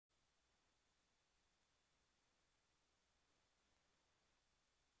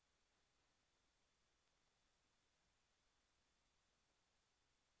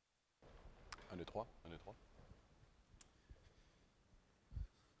2, 3. 1, 2,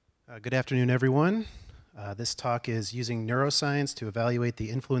 3. Good afternoon, everyone. This talk is using neuroscience to evaluate the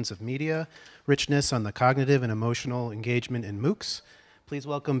influence of media, richness on the cognitive and emotional engagement in MOOCs. Please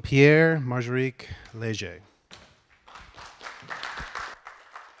welcome Pierre-Majorique Léger.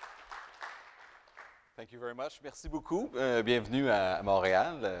 Thank you very much. Merci beaucoup. Bienvenue à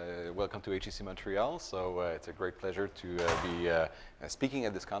Montréal. Welcome to HEC Montreal. So it's a great pleasure to be speaking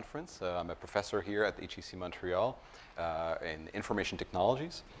at this conference. I'm a professor here at HEC Montreal in information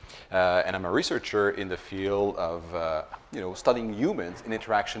technologies, and I'm a researcher in the field of studying humans in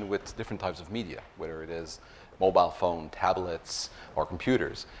interaction with different types of media, whether it is mobile phone, tablets, or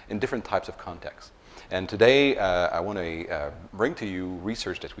computers, in different types of contexts. And today, I want to bring to you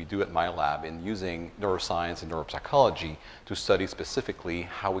research that we do at my lab in using neuroscience and neuropsychology to study specifically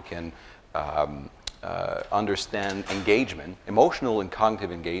how we can understand engagement, emotional and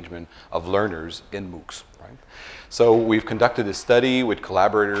cognitive engagement of learners in MOOCs. Right? So we've conducted a study with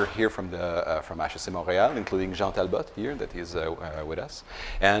collaborator here from HEC Montreal, including Jean Talbot here that is with us.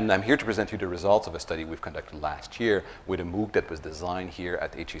 And I'm here to present you the results of a study we've conducted last year with a MOOC that was designed here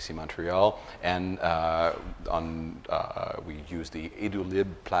at HEC Montreal. And we used the EduLib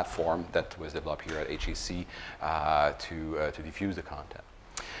platform that was developed here at HEC to diffuse the content.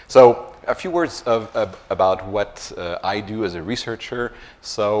 So a few words about what I do as a researcher.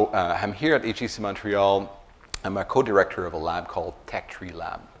 So I'm here at HEC Montreal. I'm a co-director of a lab called Tech3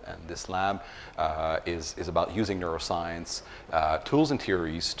 Lab. And this lab is about using neuroscience tools and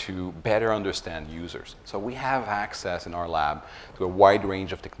theories to better understand users. So we have access in our lab to a wide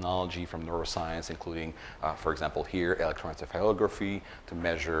range of technology from neuroscience, including, for example, here, electroencephalography to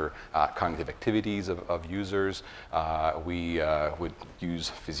measure cognitive activities of users. We would use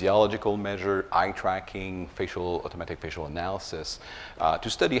physiological measure, eye tracking, automatic facial analysis to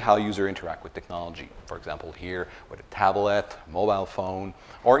study how users interact with technology. For example, here with a tablet, mobile phone,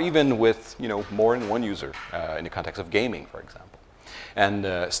 or even with more than one user in the context of gaming, for example.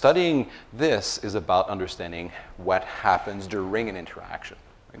 And studying this is about understanding what happens during an interaction.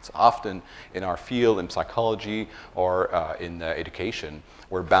 It's often in our field in psychology or in education,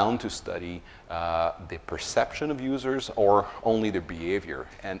 we're bound to study the perception of users or only their behavior.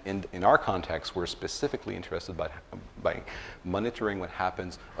 And in our context, we're specifically interested by monitoring what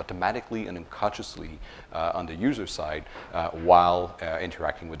happens automatically and unconsciously on the user side while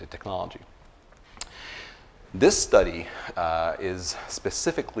interacting with the technology. This study is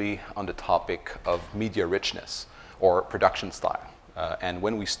specifically on the topic of media richness or production style. And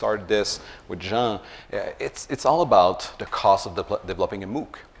when we started this with Jean, it's all about the cost of developing a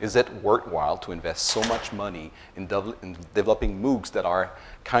MOOC. Is it worthwhile to invest so much money in developing MOOCs that are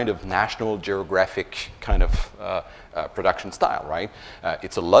kind of National Geographic kind of production style, right?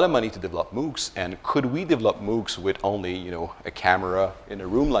 It's a lot of money to develop MOOCs, and could we develop MOOCs with only a camera in a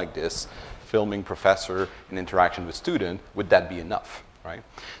room like this, filming professor in interaction with student? Would that be enough? Right?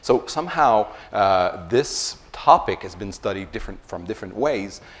 So somehow this topic has been studied from different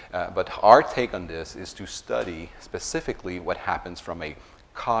ways, but our take on this is to study specifically what happens from a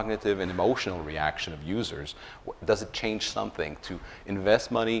cognitive and emotional reaction of users. Does it change something to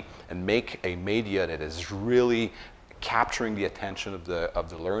invest money and make a media that is really capturing the attention of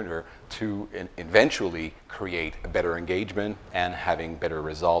the learner to eventually create a better engagement and having better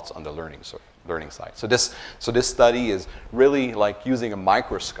results on the learning side. So this study is really like using a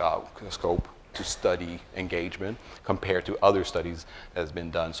microscope to study engagement compared to other studies that has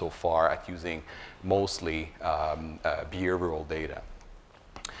been done so far at using mostly behavioral data.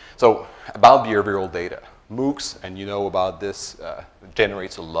 So about behavioral data, MOOCs, and you know about this,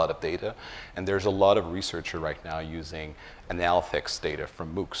 generates a lot of data, and there's a lot of research right now using analytics data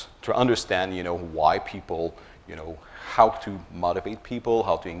from MOOCs to understand why people, how to motivate people,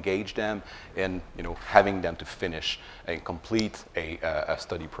 how to engage them, and having them to finish and complete a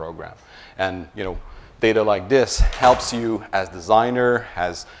study program. And data like this helps you as designer,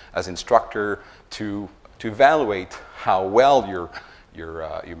 as instructor, to evaluate how well your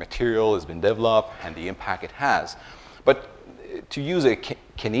material has been developed and the impact it has. But to use a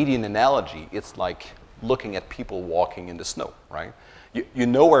Canadian analogy, it's like looking at people walking in the snow, right? You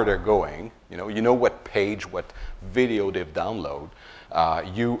know where they're going, you know what page, what video they've downloaded.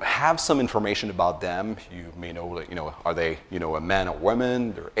 You have some information about them. You may know, are they, a man or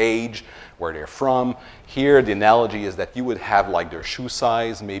woman, their age, where they're from. Here, the analogy is that you would have like their shoe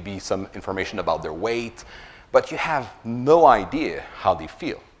size, maybe some information about their weight, but you have no idea how they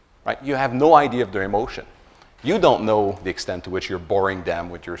feel, right? You have no idea of their emotion. You don't know the extent to which you're boring them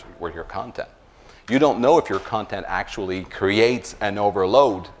with your content. You don't know if your content actually creates an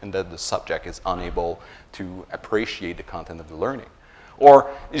overload and that the subject is unable to appreciate the content of the learning. Or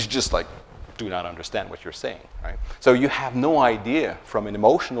it's just like, do not understand what you're saying, right? So you have no idea from an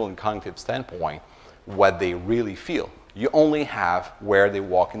emotional and cognitive standpoint what they really feel. You only have where they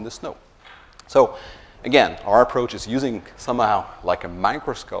walk in the snow. So again, our approach is using somehow like a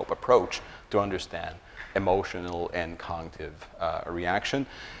microscope approach to understand emotional and cognitive reaction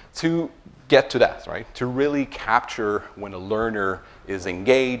to get to that, right? To really capture when a learner is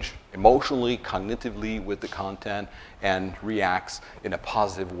engaged emotionally, cognitively with the content and reacts in a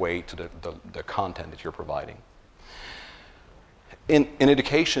positive way to the content that you're providing. In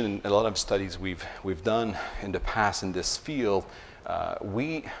education, a lot of studies we've done in the past in this field,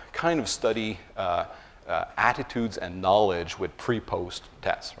 we kind of study attitudes and knowledge with pre-post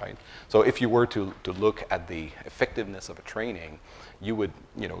tests, right? So if you were to look at the effectiveness of a training, you would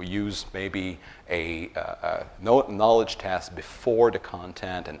use maybe a knowledge test before the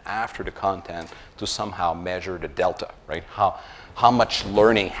content and after the content to somehow measure the delta, right? How much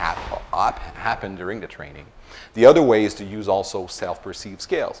learning happened during the training. The other way is to use also self-perceived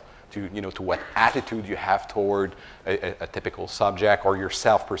scales to what attitude you have toward a typical subject or your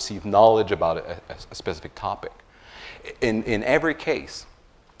self-perceived knowledge about a specific topic. In every case,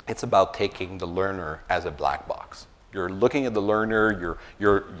 it's about taking the learner as a black box. You're looking at the learner,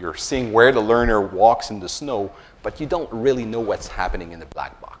 you're seeing where the learner walks in the snow, but you don't really know what's happening in the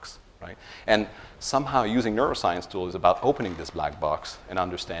black box, right? And somehow using neuroscience tool is about opening this black box and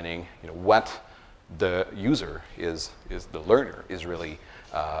understanding what the user the learner is really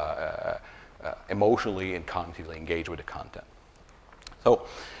emotionally and cognitively engaged with the content. So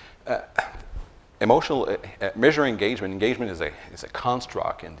measuring engagement is a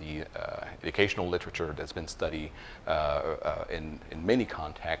construct in the educational literature that's been studied in many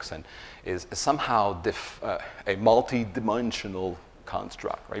contexts and is somehow a multi-dimensional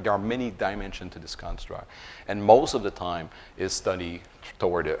construct, right? There are many dimensions to this construct, and most of the time is studied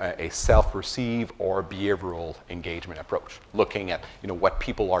toward a self-perceived or behavioral engagement approach. Looking at what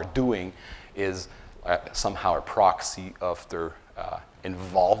people are doing is somehow a proxy of their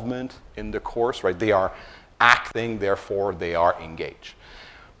involvement in the course, right? They are acting, therefore they are engaged.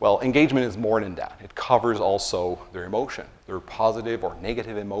 Well, engagement is more than that. It covers also their emotion, their positive or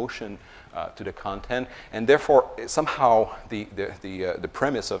negative emotion to the content, and therefore somehow the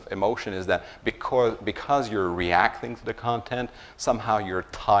premise of emotion is that because you're reacting to the content, somehow you're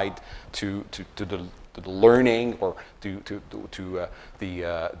tied to the learning or to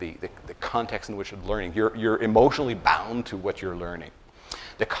the context in which you're learning. You're emotionally bound to what you're learning.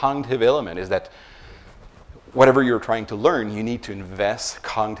 The cognitive element is that whatever you're trying to learn, you need to invest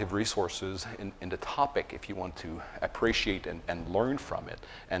cognitive resources in the topic if you want to appreciate and learn from it.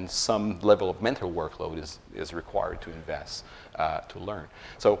 And some level of mental workload is required to invest to learn.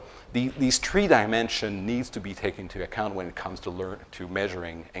 So these three dimensions needs to be taken into account when it comes to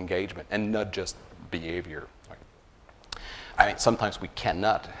measuring engagement and not just behavior. Right? I mean, sometimes we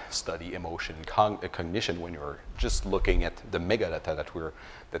cannot study emotion and cognition when you're just looking at the megadata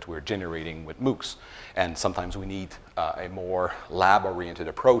that we're generating with MOOCs. And sometimes we need a more lab-oriented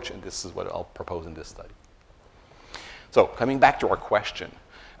approach, and this is what I'll propose in this study. So coming back to our question,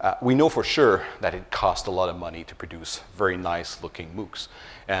 we know for sure that it costs a lot of money to produce very nice-looking MOOCs.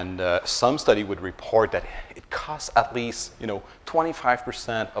 And some study would report that it costs at least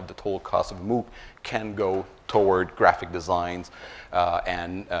 25% of the total cost of a MOOC can go toward graphic designs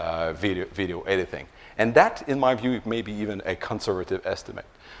and video editing. And that, in my view, may be even a conservative estimate.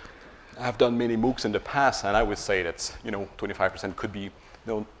 I've done many MOOCs in the past, and I would say that 25% could be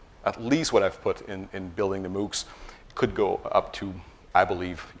at least what I've put in building the MOOCs. Could go up to, I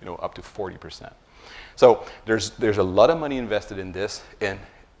believe, up to 40%. So there's a lot of money invested in this, and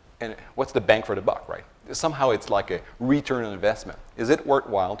what's the bang for the buck, right? Somehow it's like a return on investment. Is it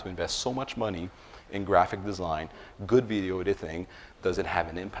worthwhile to invest so much money in graphic design, good video editing? Does it have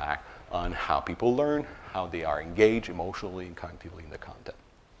an impact on how people learn, how they are engaged emotionally and cognitively in the content?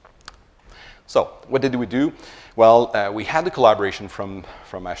 So what did we do? Well, we had the collaboration from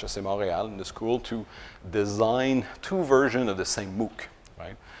HEC Montreal in the school to design two versions of the same MOOC,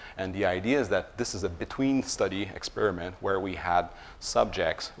 right? And the idea is that this is a between-study experiment where we had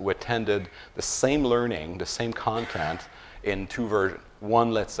subjects who attended the same learning, the same content in two versions.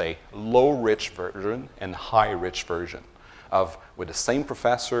 One, let's say, low-rich version and high-rich version with the same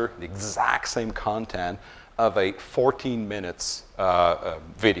professor, the exact same content of a 14 minutes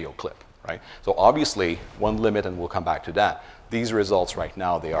video clip. Right? So obviously, one limit, and we'll come back to that, these results right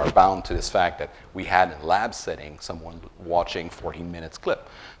now, they are bound to this fact that we had in a lab setting someone watching 14 minutes clip.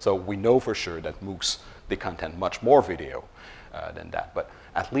 So we know for sure that MOOCs, they contain much more video than that. But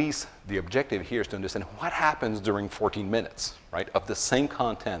at least the objective here is to understand what happens during 14 minutes, right, of the same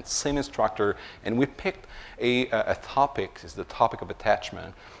content, same instructor, and we picked a topic, is the topic of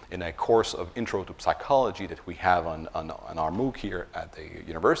attachment, in a course of Intro to Psychology that we have on our MOOC here at the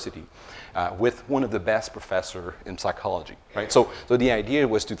university with one of the best professors in psychology, right? So the idea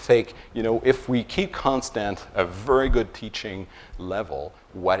was to take, if we keep constant a very good teaching level,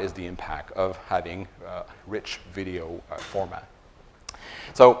 what is the impact of having rich video format?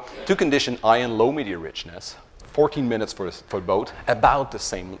 So to condition high and low media richness, 14 minutes for both, about the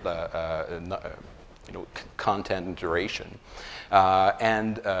same content and duration,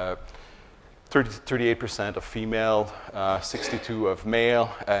 and 38% of female, 62% of male,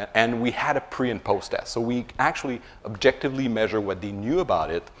 and we had a pre and post test. So we actually objectively measure what they knew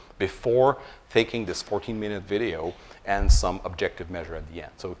about it before taking this 14-minute video and some objective measure at the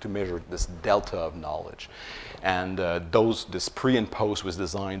end. So to measure this delta of knowledge. And this pre and post was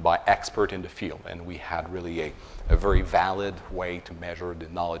designed by experts in the field, and we had really a very valid way to measure the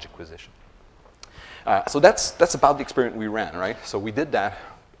knowledge acquisition. So that's about the experiment we ran, right? So we did that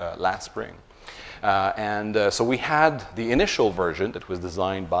last spring. So we had the initial version that was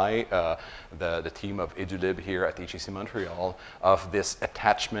designed by the team of EduLib here at HEC Montreal of this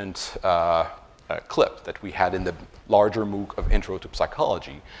attachment clip that we had in the larger MOOC of Intro to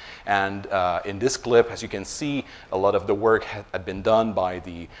Psychology. And in this clip, as you can see, a lot of the work had been done by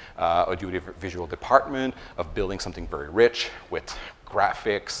the audiovisual department of building something very rich with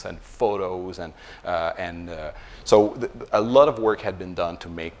graphics and photos, so a lot of work had been done to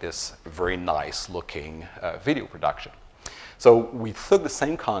make this very nice looking video production. So we took the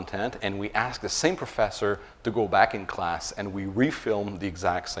same content and we asked the same professor to go back in class, and we refilmed the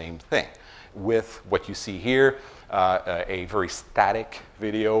exact same thing with what you see here, a very static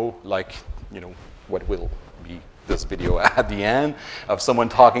video, like what will be this video at the end of someone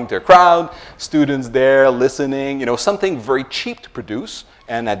talking to a crowd, students there listening, something very cheap to produce,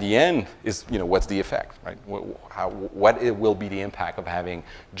 and at the end is, what's the effect, right? What it will be the impact of having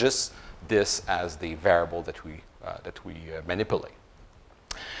just this as the variable that we manipulate.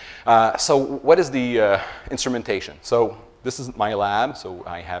 So what is the instrumentation? So this is my lab, so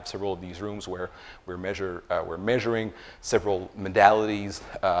I have several of these rooms where we're measuring several modalities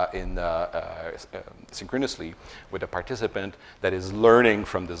synchronously with a participant that is learning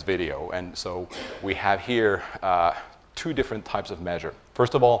from this video. And so we have here two different types of measure.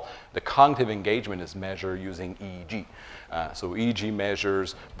 First of all, the cognitive engagement is measured using EEG. So EEG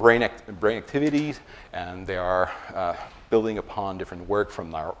measures brain activities, and they are building upon different work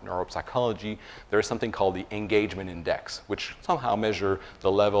from neuropsychology. There's something called the engagement index, which somehow measure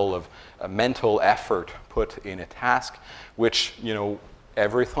the level of mental effort put in a task, which,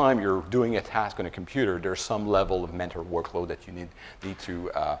 every time you're doing a task on a computer, there's some level of mental workload that you need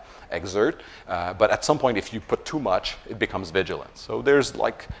to exert. But at some point, if you put too much, it becomes vigilance. So there's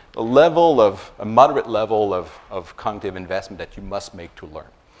like a moderate level of cognitive investment that you must make to learn.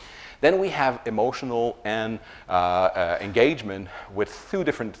 Then we have emotional and engagement with two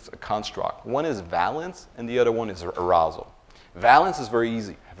different constructs. One is valence, and the other one is arousal. Valence is very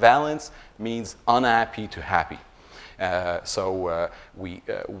easy. Valence means unhappy to happy. So we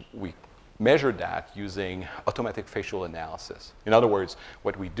measure that using automatic facial analysis. In other words,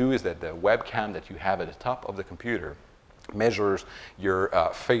 what we do is that the webcam that you have at the top of the computer measures your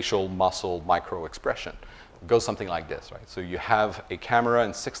facial muscle micro expression. It goes something like this, right? So you have a camera,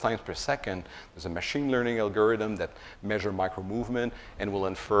 and 6 times per second, there's a machine learning algorithm that measures micro movement and will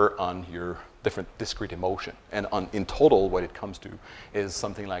infer on your different discrete emotion. And in total, what it comes to is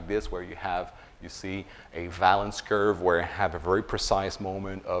something like this, where you see a valence curve where you have a very precise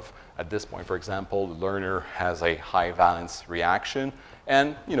moment of, at this point, for example, the learner has a high valence reaction,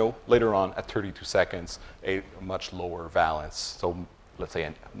 and later on at 32 seconds, a much lower valence. So let's say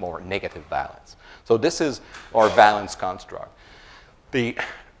a more negative valence. So this is our valence construct. The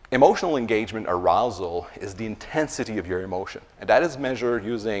emotional engagement arousal is the intensity of your emotion, and that is measured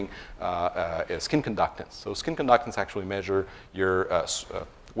using skin conductance. So skin conductance actually measure your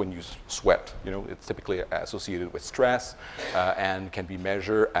when you sweat. It's typically associated with stress and can be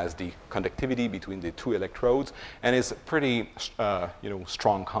measured as the conductivity between the two electrodes, and is a pretty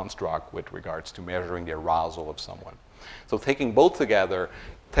strong construct with regards to measuring the arousal of someone. So taking both together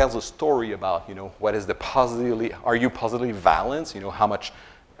tells a story about what is the positively, are you positively valenced? How much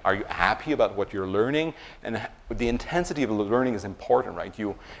Are you happy about what you're learning? And the intensity of the learning is important, right?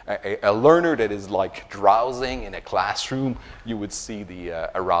 A learner that is like drowsing in a classroom, you would see the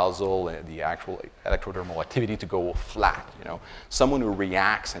arousal and the actual electrodermal activity to go flat, you know. Someone who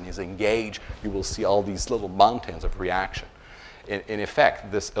reacts and is engaged, you will see all these little mountains of reaction. In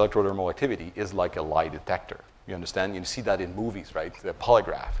effect, this electrodermal activity is like a lie detector. You understand? You see that in movies, right? The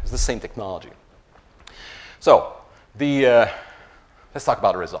polygraph. It's the same technology. So let's talk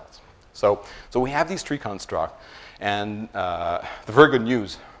about the results. So we have these three constructs, and the very good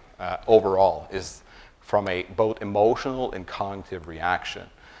news overall is from a both emotional and cognitive reaction,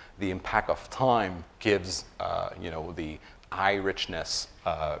 the impact of time gives the high richness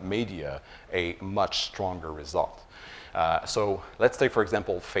media a much stronger result. So let's take, for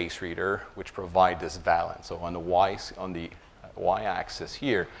example, face reader, which provide this valence. So on the y-axis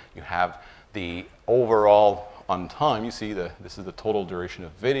here, you have the overall on time. You see this is the total duration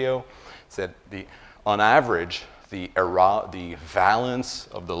of video. It's that on average, the valence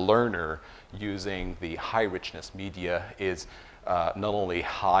of the learner using the high richness media is not only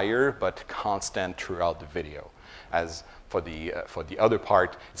higher but constant throughout the video. As for the other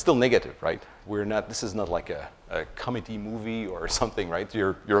part, it's still negative, right? This is not like a comedy movie or something, right?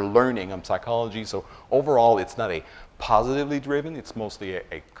 You're learning on psychology, so overall it's not a positively driven, it's mostly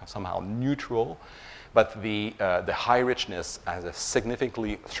a somehow neutral, but the high richness has a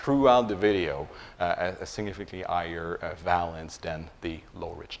significantly, throughout the video, a significantly higher valence than the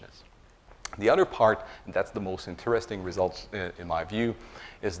low richness. The other part, and that's the most interesting result in my view,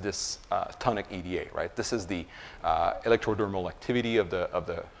 is this tonic EDA, right? This is the electrodermal activity of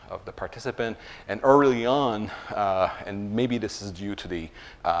the participant, and early on, and maybe this is due to the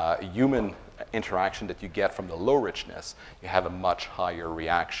human interaction that you get from the low richness, you have a much higher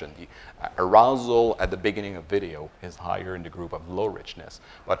reaction. The arousal at the beginning of video is higher in the group of low richness,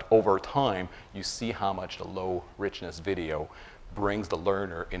 but over time, you see how much the low richness video brings the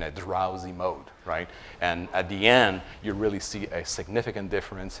learner in a drowsy mode, right? And at the end, you really see a significant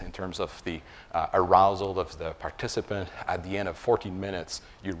difference in terms of the arousal of the participant. At the end of 14 minutes,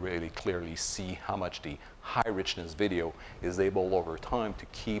 you really clearly see how much the high richness video is able over time to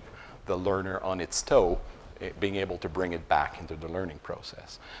keep the learner on its toe, being able to bring it back into the learning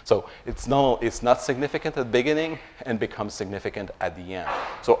process. So it's not significant at the beginning and becomes significant at the end.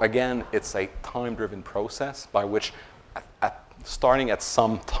 So again, it's a time-driven process by which starting at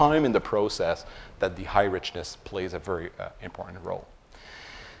some time in the process that the high richness plays a very important role.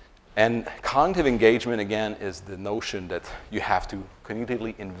 And cognitive engagement, again, is the notion that you have to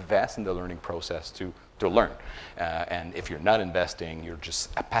cognitively invest in the learning process to learn. And if you're not investing, you're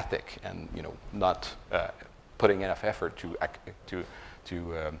just apathic and not putting enough effort to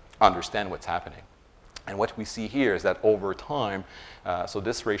understand what's happening. And what we see here is that over time, so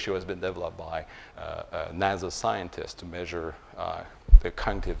this ratio has been developed by NASA scientists to measure the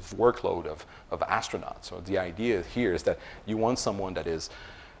cognitive workload of astronauts. So the idea here is that you want someone that is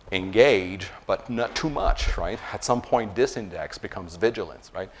engaged, but not too much, right? At some point, this index becomes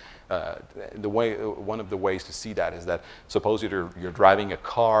vigilance, right? One of the ways to see that is that suppose you're driving a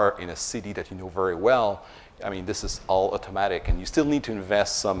car in a city that you know very well. I mean, this is all automatic, and you still need to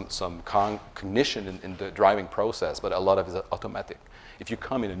invest some cognition in the driving process, but a lot of it is automatic. If you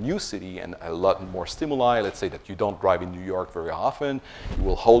come in a new city and a lot more stimuli, let's say that you don't drive in New York very often, you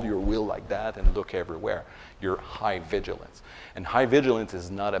will hold your wheel like that and look everywhere. You're high vigilance. And high vigilance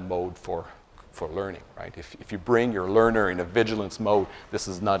is not a mode for learning, right? If you bring your learner in a vigilance mode, this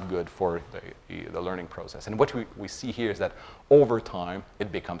is not good for the learning process. And what we see here is that over time,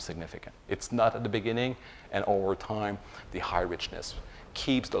 it becomes significant. It's not at the beginning, and over time, the high richness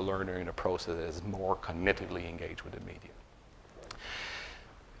keeps the learner in a process that is more cognitively engaged with the media.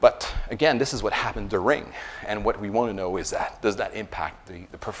 But again, this is what happened during, and what we want to know is that, does that impact the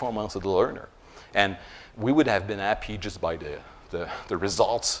performance of the learner? And we would have been happy just by the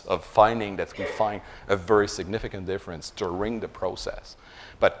results of finding that we find a very significant difference during the process.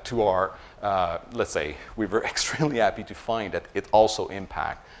 But to our, let's say, we were extremely happy to find that it also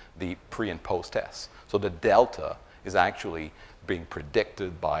impacts the pre and post tests. So the delta is actually being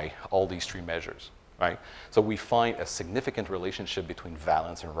predicted by all these three measures, right? So we find a significant relationship between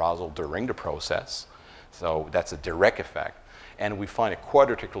valence and arousal during the process. So that's a direct effect. And we find a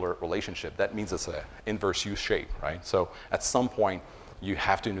quadricular relationship. That means it's an inverse U shape, right? So at some point, you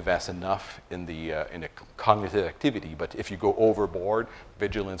have to invest enough in the cognitive activity. But if you go overboard,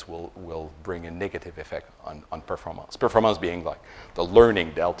 vigilance will bring a negative effect on performance. Performance being like the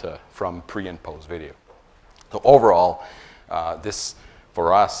learning delta from pre and post video. So overall, this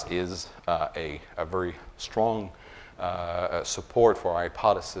for us is a very strong support for our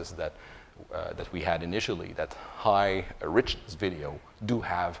hypothesis that that we had initially, that high richness video do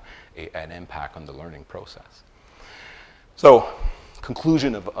have an impact on the learning process. So,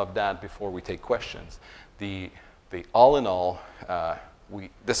 conclusion of that before we take questions. The all in all,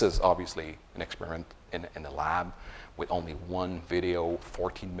 this is obviously an experiment in a lab with only one video,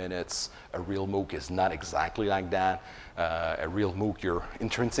 14 minutes. A real MOOC is not exactly like that. A real MOOC you're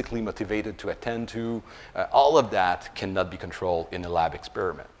intrinsically motivated to attend to. All of that cannot be controlled in a lab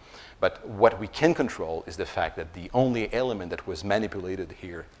experiment. But what we can control is the fact that the only element that was manipulated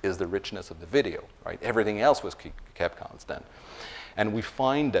here is the richness of the video, right? Everything else was kept constant. And we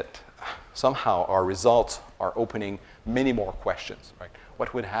find that somehow our results are opening many more questions, right?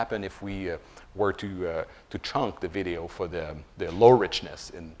 What would happen if we were to chunk the video for the low richness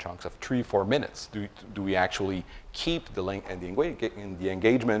in chunks of 3-4 minutes? Do we actually keep the link and the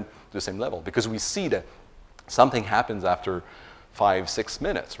engagement to the same level? Because we see that something happens after 5-6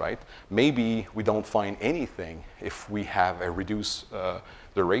 minutes, right? Maybe we don't find anything if we have a reduced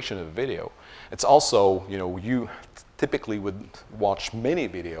duration of the video. It's also, you know, you typically would watch many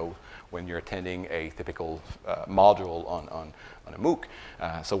videos when you're attending a typical module on a MOOC.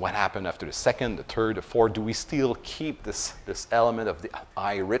 So what happened after the second, the third, the fourth? Do we still keep this element of the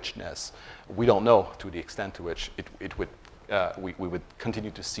high richness? We don't know to the extent to which we would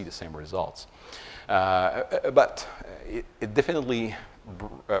continue to see the same results. But it definitely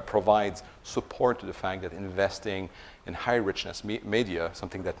provides support to the fact that investing in high richness media,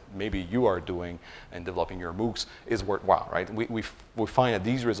 something that maybe you are doing and developing your MOOCs, is worthwhile, right? We find that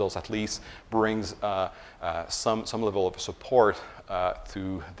these results at least brings some level of support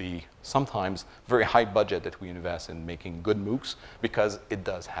to the sometimes very high budget that we invest in making good MOOCs, because it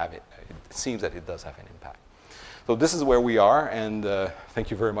does have it seems that it does have an impact. So this is where we are, and thank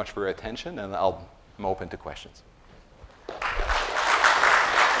you very much for your attention, and I'm open to questions. Thank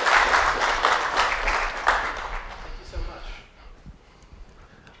you so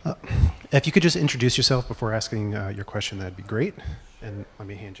much. If you could just introduce yourself before asking your question, that'd be great. And let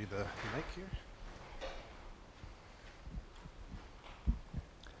me hand you the mic here.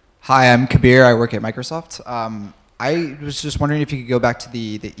 Hi, I'm Kabir. I work at Microsoft. I was just wondering if you could go back to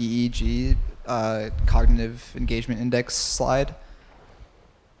the EEG cognitive engagement index slide.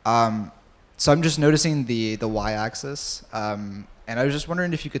 So I'm just noticing the y-axis, and I was just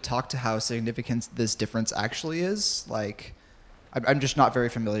wondering if you could talk to how significant this difference actually is. Like, I'm just not very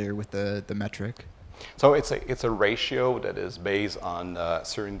familiar with the metric. So it's a ratio that is based on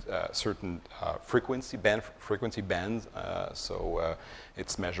certain frequency bands. So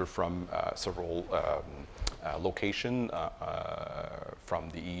it's measured from several location from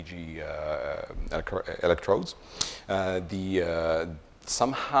the EEG electrodes.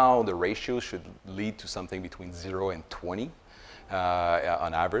 Somehow the ratio should lead to something between 0 and 20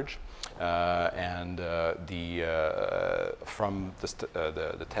 on average. From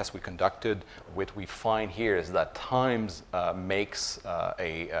the test we conducted, what we find here is that times makes at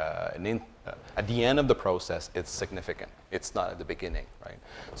the end of the process, it's significant. It's not at the beginning, right?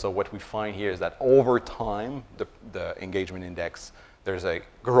 So what we find here is that over time, the engagement index, there's a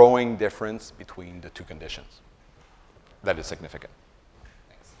growing difference between the two conditions. That is significant.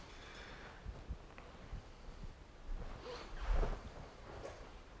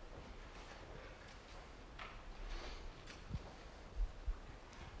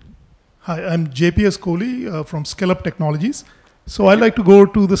 Hi, I'm JPS Kohli from Scale Up Technologies. So I'd like to go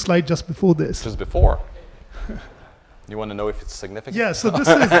to the slide just before this. Just before. You want to know if it's significant? Yeah, so this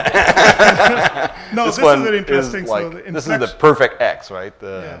is... no, this is very interesting. This is the perfect X, right?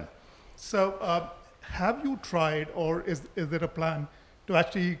 Yeah. So have you tried, or is there a plan to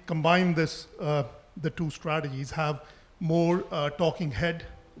actually combine this, the two strategies, have more talking head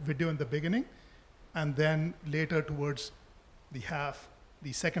video in the beginning, and then later towards the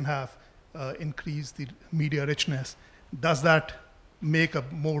second half, increase the media richness? Does that make a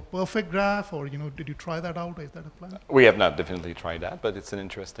more perfect graph, or did you try that out? Is that a plan? We have not definitely tried that, but it's an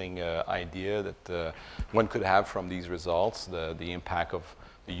interesting idea that one could have from these results, the impact of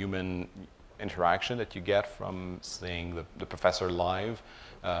the human interaction that you get from seeing the professor live,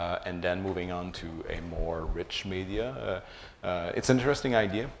 and then moving on to a more rich media. It's an interesting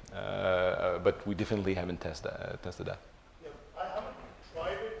idea, but we definitely haven't tested that. I haven't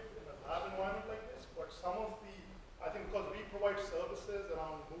tried it in a lab environment like this, but some of I think because we provide services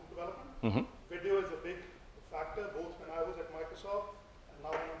around MOOC development, video is a big factor, both when I was at Microsoft and now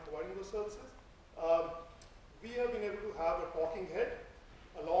when I'm providing those services. We have been able to have a talking head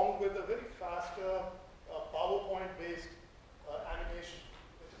along with a very fast PowerPoint-based animation,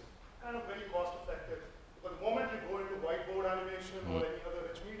 which is kind of very cost effective. But the moment you go into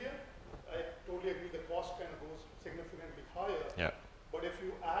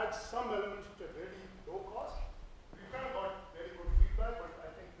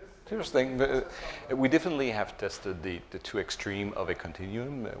Interesting. We definitely have tested the two extreme of a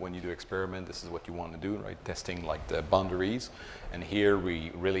continuum. When you do experiment, this is what you want to do, right? Testing like the boundaries. And here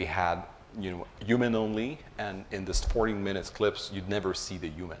we really had, human only. And in this 14 minutes clips, you'd never see the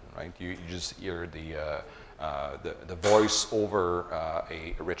human, right? You just hear the voice over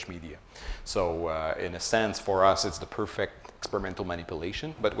a rich media. So in a sense, for us, it's the perfect experimental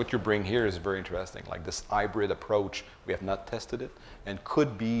manipulation. But what you bring here is very interesting, like this hybrid approach. We have not tested it, and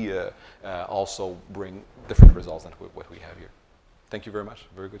could be also bring different results than what we have here. Thank you very much.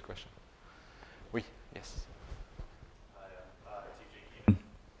 Very good question. Oui, yes.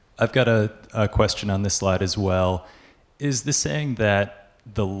 I've got a question on this slide as well. Is this saying that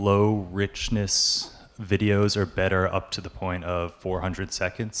the low richness videos are better up to the point of 400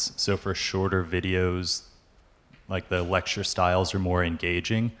 seconds? So for shorter videos, like the lecture styles are more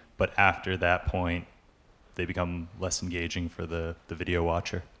engaging, but after that point, they become less engaging for the video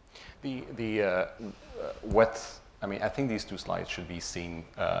watcher? I think these two slides should be seen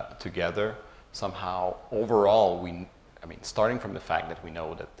together somehow. Overall, starting from the fact that we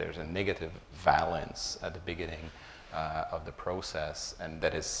know that there's a negative valence at the beginning of the process, and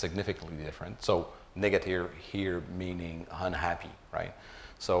that is significantly different. So negative here meaning unhappy, right?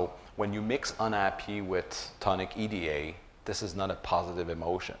 So when you mix unhappy with tonic EDA, this is not a positive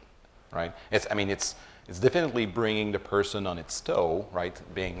emotion, right? It's definitely bringing the person on its toe, right?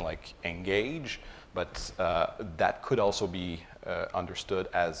 Being like engaged, but that could also be understood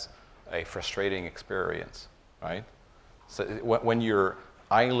as a frustrating experience, right? So when you're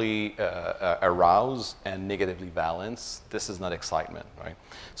highly aroused and negatively balanced, this is not excitement, right?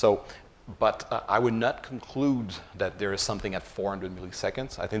 So, but I would not conclude that there is something at 400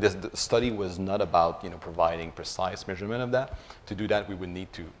 milliseconds. I think the study was not about providing precise measurement of that. To do that, we would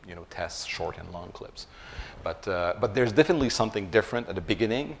need to test short and long clips. But there's definitely something different at the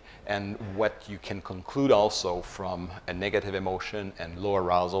beginning, and what you can conclude also from a negative emotion and low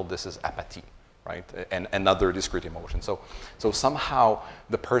arousal, this is apathy, right? And another discrete emotion. So somehow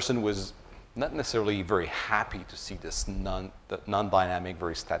the person was not necessarily very happy to see this non-dynamic,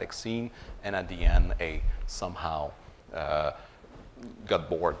 very static scene, and at the end, somehow got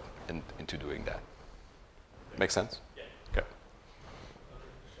bored into doing that. Make sense? Yeah. Okay.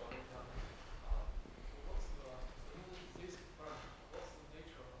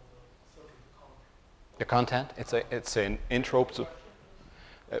 The content, it's an intro to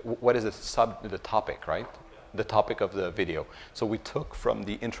what is the topic, right? The topic of the video. So we took from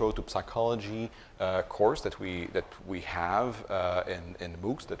the Intro to Psychology course that we have in the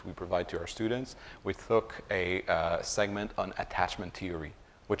MOOCs that we provide to our students. We took a segment on attachment theory,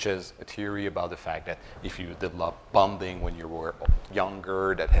 which is a theory about the fact that if you develop bonding when you were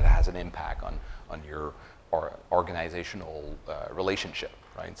younger, that it has an impact on your organizational relationship,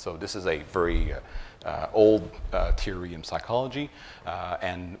 right? So this is a very old theory in psychology,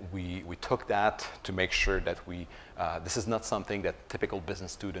 and we took that to make sure that this is not something that typical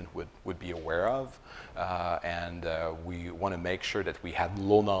business student would be aware of, and we want to make sure that we had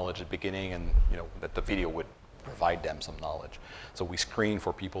low knowledge at the beginning, and that the video would provide them some knowledge. So we screened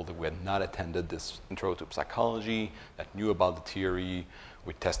for people that had not attended this Intro to Psychology, that knew about the theory.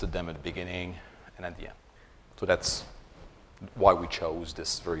 We tested them at the beginning and at the end. So that's why we chose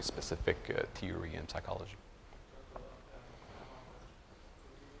this very specific theory in psychology.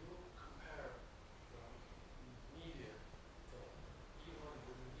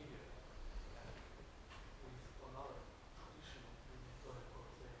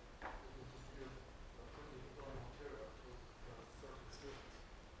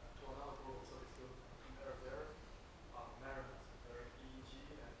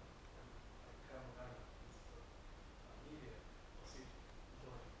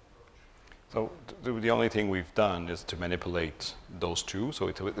 So the only thing we've done is to manipulate those two. So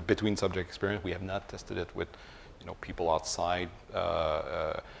it's between subject experience. We have not tested it with people outside,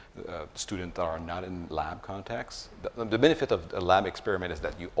 students that are not in lab context. The benefit of a lab experiment is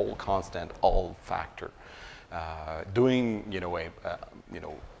that you all constant, all factor. Doing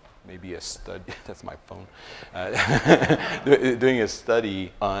maybe a study. That's my phone. Doing a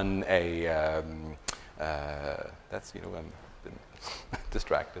study on a that's I'm been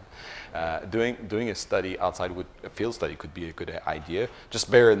distracted. Doing a study outside with a field study could be a good idea. Just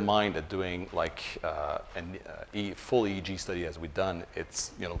bear in mind that doing like a full EEG study as we've done,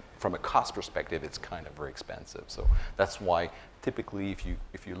 it's from a cost perspective, it's kind of very expensive. So that's why typically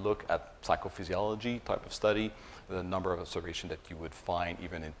if you look at psychophysiology type of study, the number of observations that you would find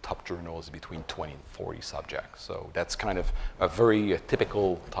even in top journals is between 20 and 40 subjects. So that's kind of a very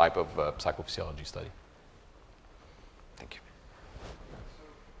typical type of psychophysiology study. Thank you.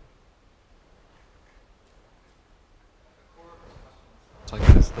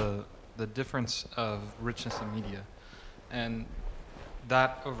 the difference of richness in media, and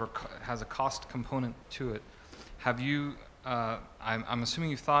that has a cost component to it. Have you? I'm assuming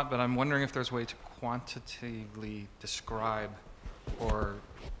you've thought, but I'm wondering if there's a way to quantitatively describe or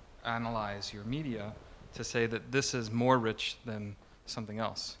analyze your media to say that this is more rich than something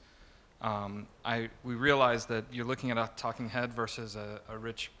else. We realize that you're looking at a talking head versus a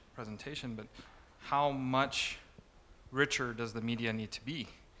rich presentation, but how much richer does the media need to be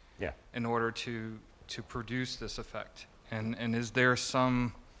in order to produce this effect? And is there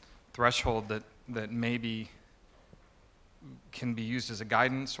some threshold that maybe can be used as a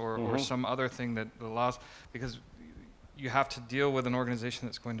guidance or some other thing that allows, because you have to deal with an organization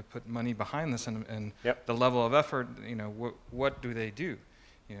that's going to put money behind this and the level of effort, what do they do?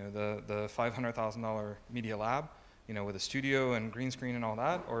 The $500,000 media lab, with a studio and green screen and all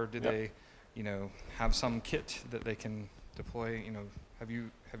that, or do they, have some kit that they can deploy? Have you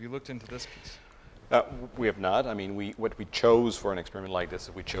looked into this piece? We have not. I mean, what we chose for an experiment like this,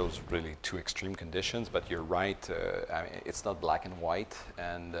 we chose really two extreme conditions. But you're right. I mean, it's not black and white,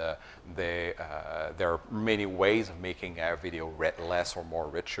 and there are many ways of making our video less or more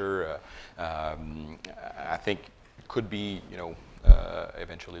richer. I think it could be,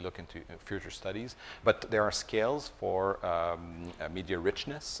 eventually look into future studies. But there are scales for media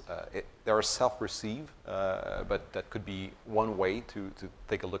richness. There are self-receive, but that could be one way to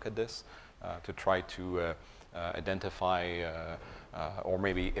take a look at this. To try to identify or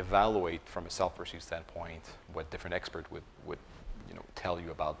maybe evaluate from a self-perceived standpoint what different experts would tell you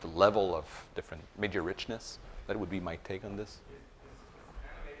about the level of different media richness. That would be my take on this. Is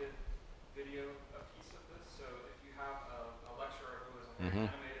animated video a piece of this? So if you have a lecturer who is a very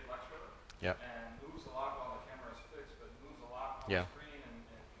animated lecturer and moves a lot while the camera is fixed, but moves a lot on the screen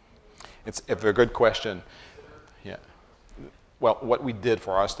It's a very good question. Yeah. Well, what we did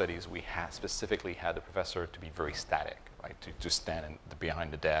for our studies, we specifically had the professor to be very static, right? To stand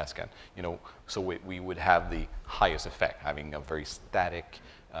behind the desk, and so we would have the highest effect, having a very static,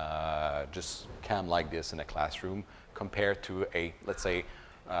 just cam like this in a classroom, compared to let's say,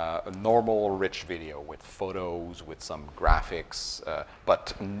 a normal rich video with photos, with some graphics,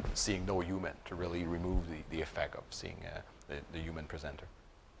 but seeing no human to really remove the effect of seeing the human presenter.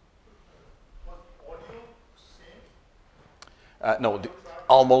 No,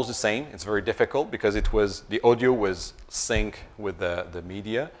 almost the same. It's very difficult because the audio was synced with the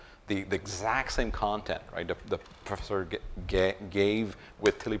media, the exact same content, right? The professor gave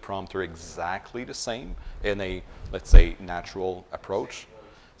with teleprompter exactly the same in a, let's say, natural approach.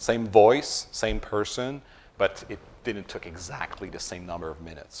 Same voice, same person, but it didn't took exactly the same number of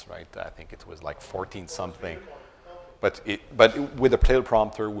minutes, right? I think it was like 14 something. But with the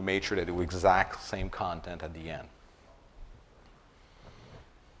teleprompter, we made sure that it was exact same content at the end.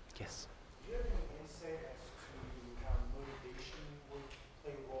 Yes. Do you have any insight as to how motivation would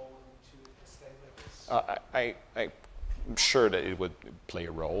play a role into a study like this? I'm sure that it would play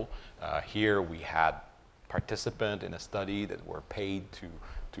a role. Here we had participants in a study that were paid to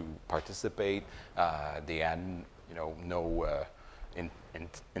participate. They had no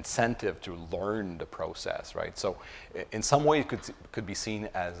incentive to learn the process, right? So in some way it could be seen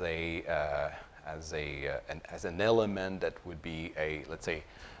as an element that would be let's say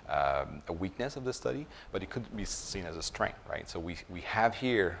a weakness of the study, but it could be seen as a strength, right? So we have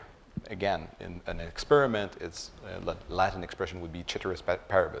here, again, in an experiment, it's Latin expression would be ceteris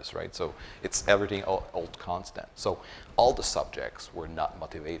paribus, right? So it's everything old constant. So all the subjects were not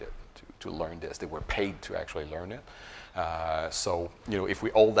motivated to learn this. They were paid to actually learn it. So if we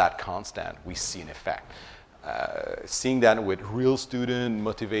hold that constant, we see an effect. Seeing that with real student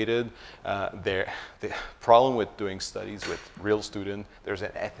motivated, the problem with doing studies with real student, there's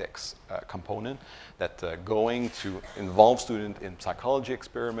an ethics component that going to involve student in psychology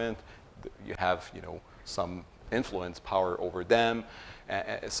experiment, you have some influence power over them.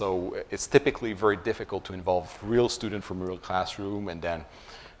 So it's typically very difficult to involve real student from real classroom, and then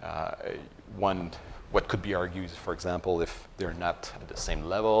what could be argued, for example, if they're not at the same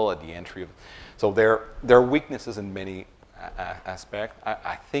level at the entry of. So there are weaknesses in many aspects.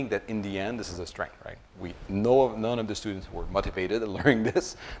 I think that in the end, this is a strength, right? None of the students were motivated in learning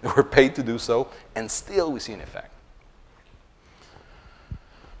this. They were paid to do so, and still we see an effect.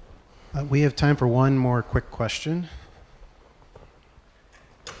 We have time for one more quick question.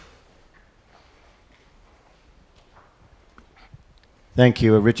 Thank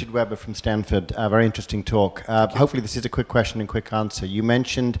you. Richard Webber from Stanford. Very interesting talk. Hopefully this is a quick question and quick answer. You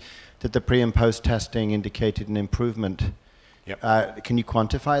mentioned that the pre and post testing indicated an improvement. Yep. Can you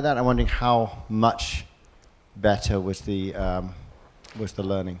quantify that? I'm wondering how much better was the was the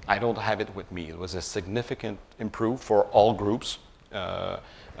learning? I don't have it with me. It was a significant improve for all groups.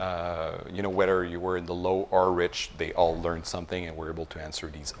 You know, whether you were in the low or rich, they all learned something and were able to answer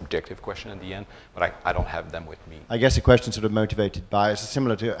these objective questions at the end. But I don't have them with me. I guess the question sort of motivated by, it's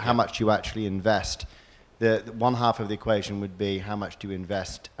similar to how much you actually invest. The one half of the equation would be how much do you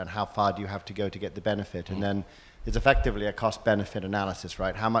invest and how far do you have to go to get the benefit. And then there's effectively a cost-benefit analysis,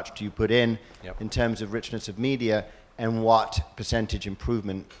 right? How much do you put in terms of richness of media, and what percentage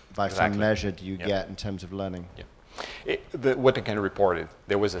improvement by some measure do you get in terms of learning? What I can report is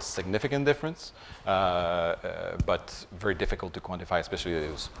there was a significant difference, but very difficult to quantify, especially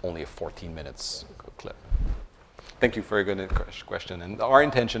it was only a 14 minutes clip. Thank you for a good question. And our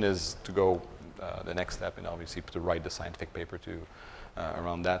intention is to go the next step, and obviously to write the scientific paper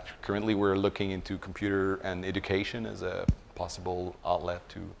around that. Currently, we're looking into computer and education as a possible outlet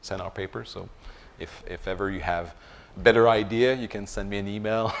to send our paper. So if ever you have a better idea, you can send me an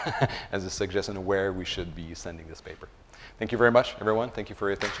email as a suggestion of where we should be sending this paper. Thank you very much, everyone. Thank you for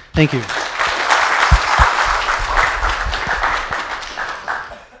your attention. Thank you.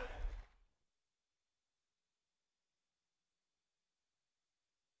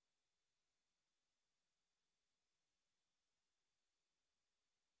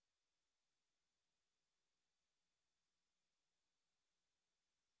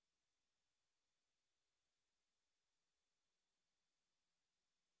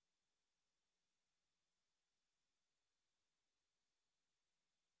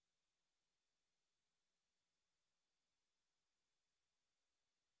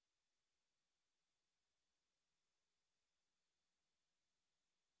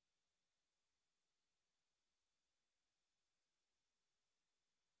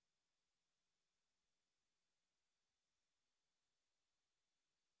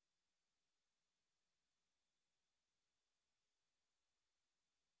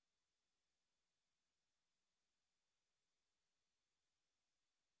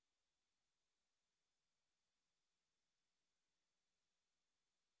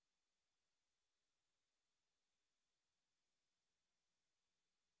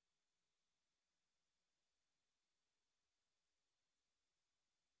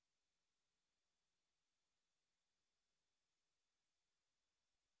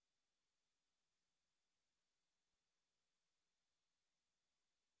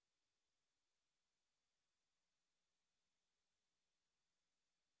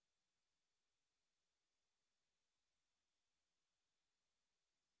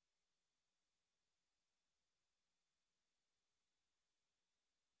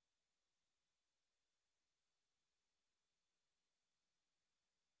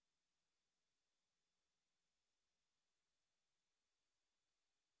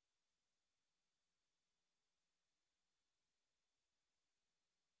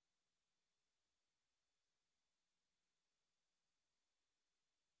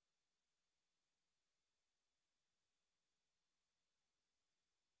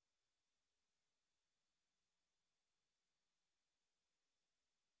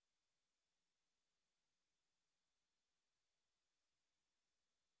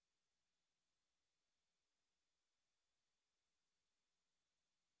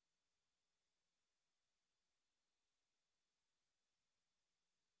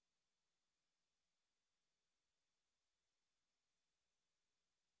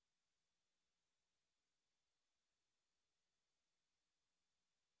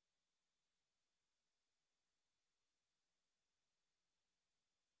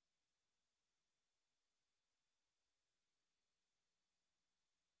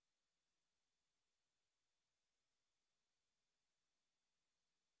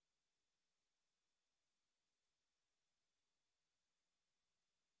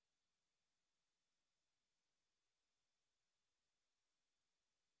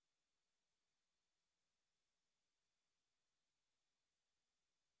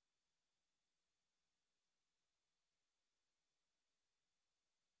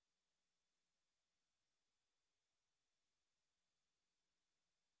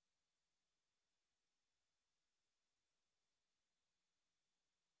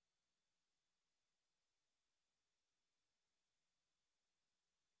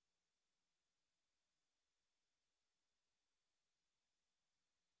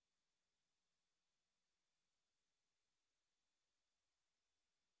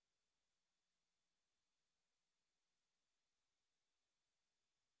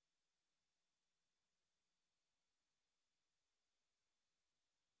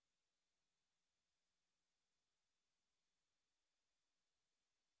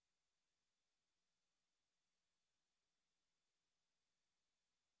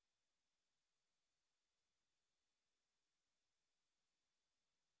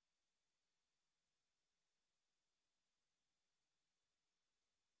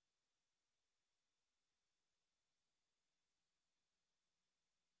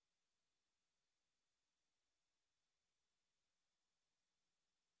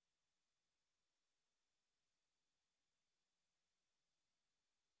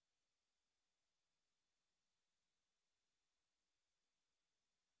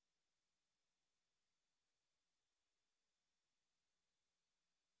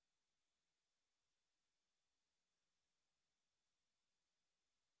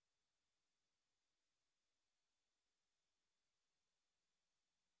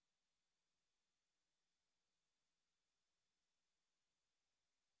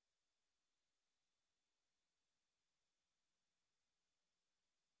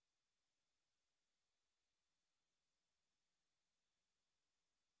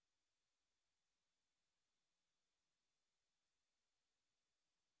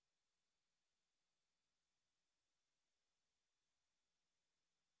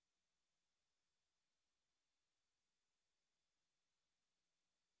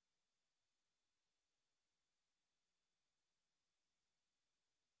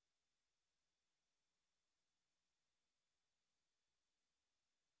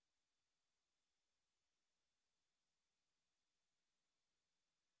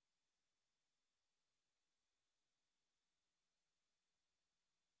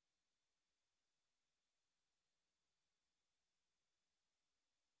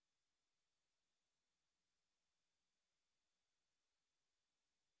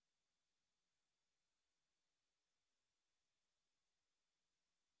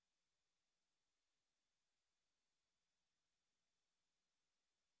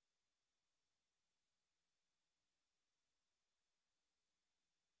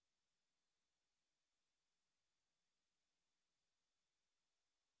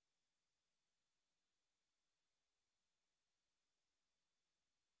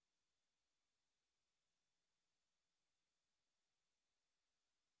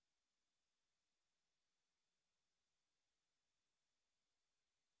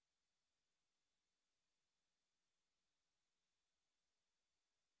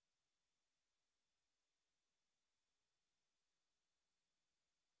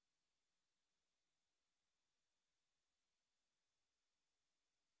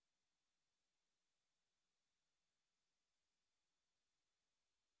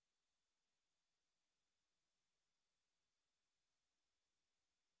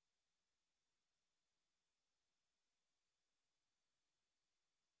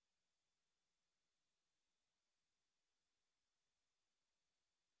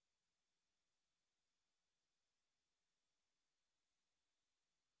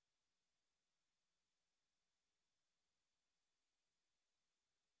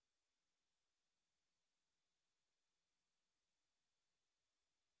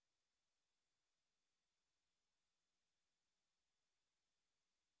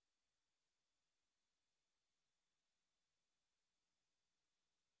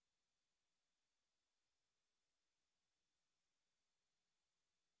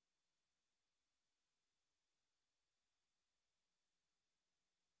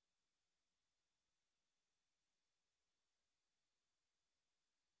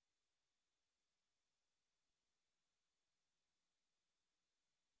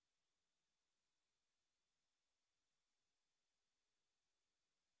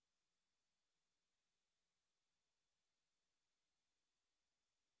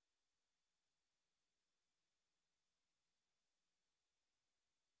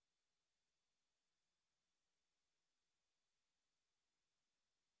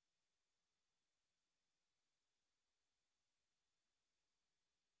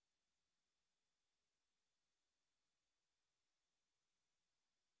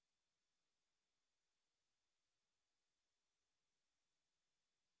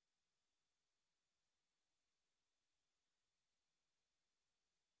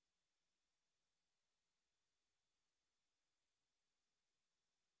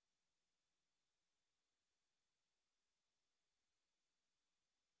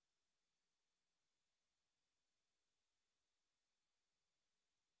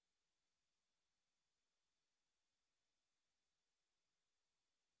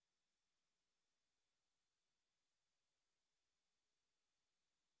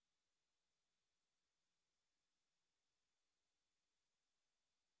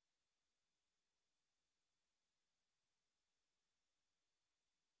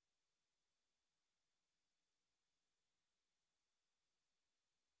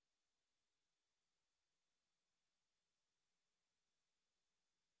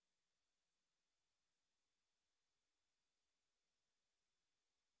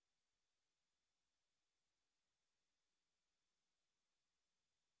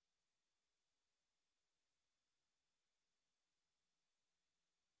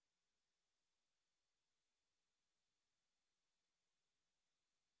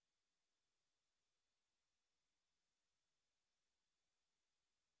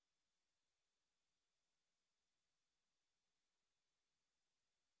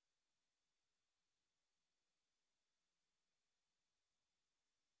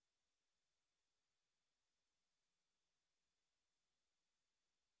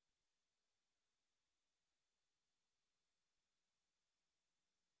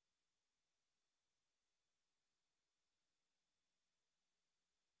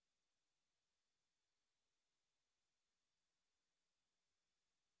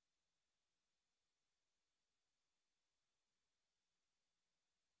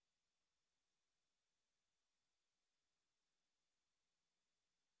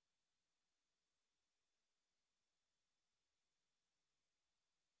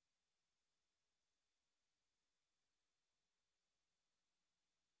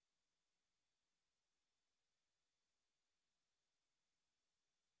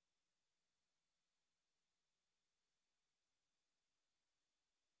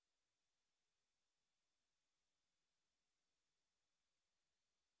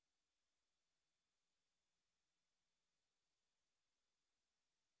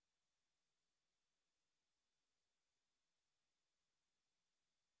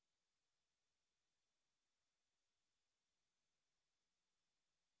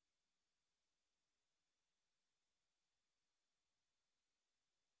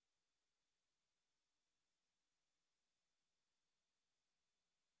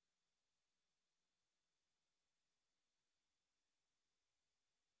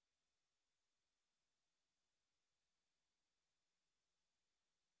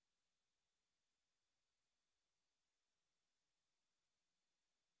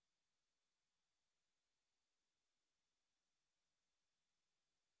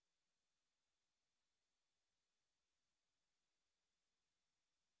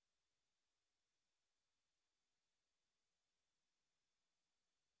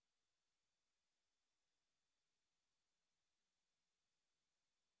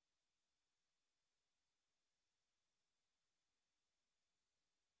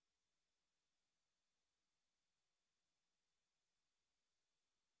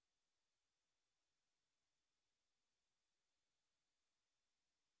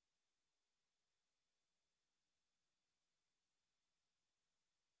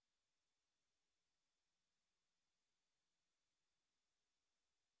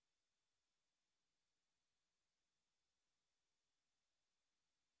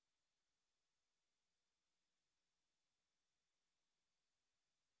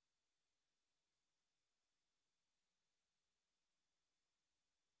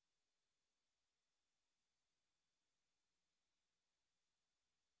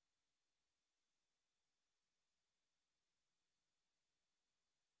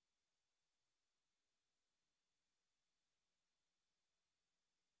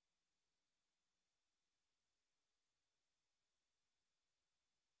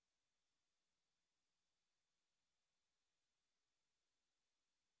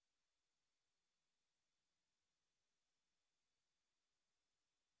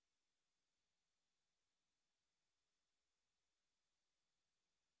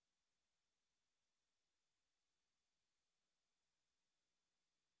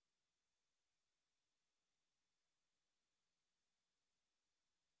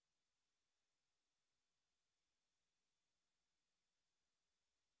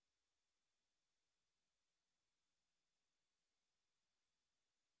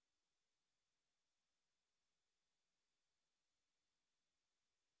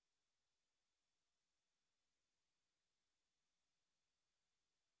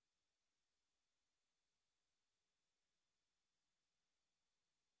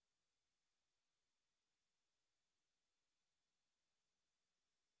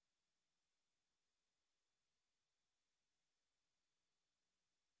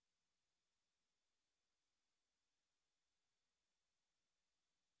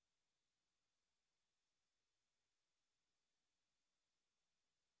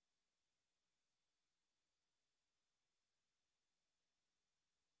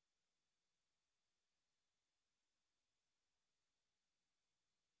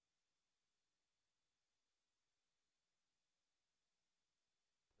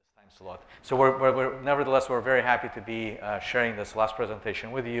 Thanks a lot. So nevertheless, we're very happy to be sharing this last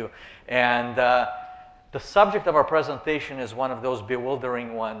presentation with you. And the subject of our presentation is one of those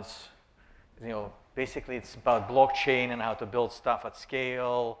bewildering ones. Basically, it's about blockchain and how to build stuff at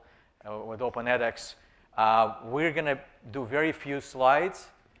scale with Open edX. We're going to do very few slides,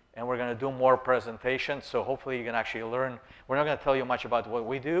 and we're going to do more presentations. So hopefully, you can actually learn. We're not going to tell you much about what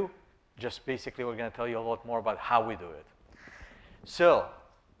we do. Just basically, we're going to tell you a lot more about how we do it. So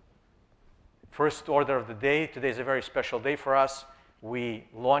first order of the day. Today is a very special day for us. We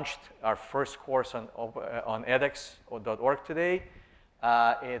launched our first course on edX.org today.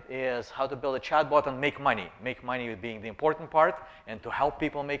 It is how to build a chatbot and make money. Make money being the important part. And to help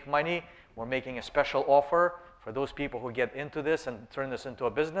people make money, we're making a special offer for those people who get into this and turn this into a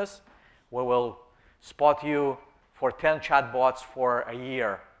business. We will spot you for 10 chatbots for a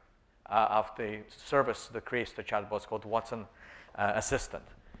year of the service that creates the chatbots called Watson Assistant.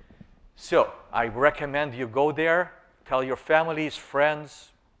 So I recommend you go there, tell your families, friends,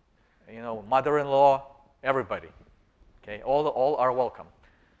 mother-in-law, everybody. Okay, all are welcome.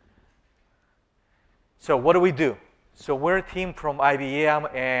 So what do? So we're a team from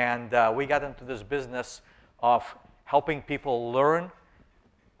IBM, and we got into this business of helping people learn,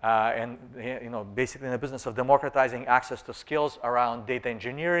 and basically in the business of democratizing access to skills around data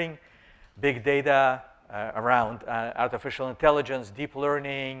engineering, big data, around artificial intelligence, deep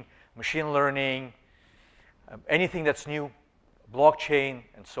learning, machine learning, anything that's new, blockchain,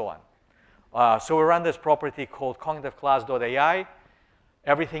 and so on. So we run this property called cognitiveclass.ai.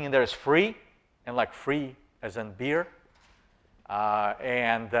 Everything in there is free, and like free as in beer.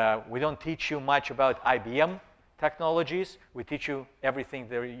 And we don't teach you much about IBM technologies. We teach you everything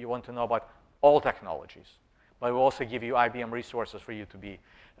that you want to know about all technologies. But we also give you IBM resources for you to be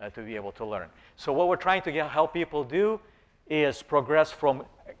able to learn. So what we're trying to help people do is progress from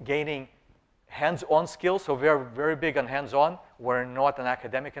gaining hands-on skills. So we're very big on hands-on. We're not an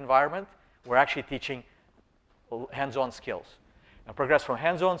academic environment. We're actually teaching hands-on skills. And progress from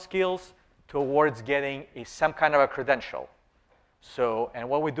hands-on skills towards getting some kind of a credential. So, and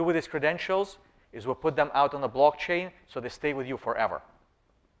what we do with these credentials is we put them out on the blockchain so they stay with you forever.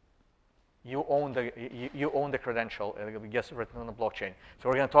 You own the credential, it gets written on the blockchain. So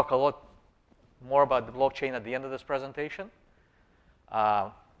we're going to talk a lot more about the blockchain at the end of this presentation.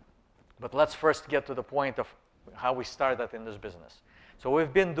 But let's first get to the point of how we started in this business. So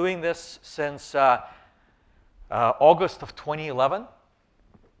we've been doing this since August of 2011.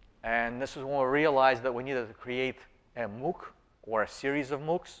 And this is when we realized that we needed to create a MOOC or a series of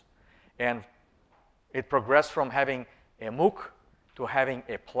MOOCs. And it progressed from having a MOOC to having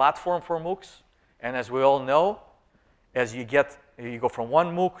a platform for MOOCs. And as we all know, as you go from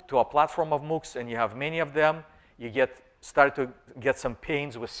one MOOC to a platform of MOOCs, and you have many of them, you start to get some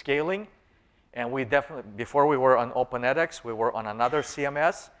pains with scaling. And we definitely, before we were on Open edX, we were on another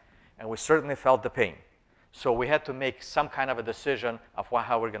CMS, and we certainly felt the pain. So we had to make some kind of a decision of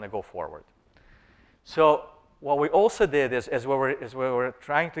how we're going to go forward. So what we also did is, as we were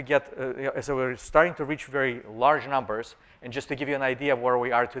trying to get, as we were starting to reach very large numbers, and just to give you an idea of where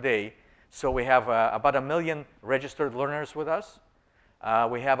we are today, so we have about 1 million registered learners with us.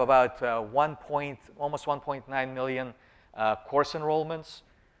 We have about almost 1.9 million course enrollments.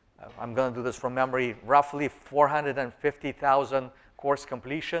 I'm going to do this from memory. Roughly 450,000 course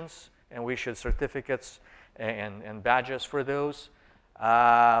completions, and we issued certificates and badges for those.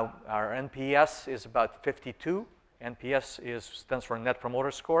 Our NPS is about 52. NPS stands for Net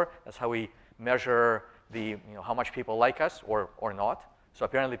Promoter Score. That's how we measure how much people like us or not. So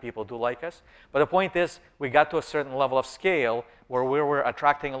apparently people do like us. But the point is, we got to a certain level of scale where we were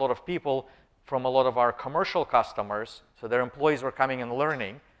attracting a lot of people from a lot of our commercial customers. So their employees were coming and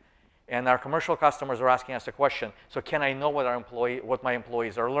learning. And our commercial customers were asking us a question, so can I know what my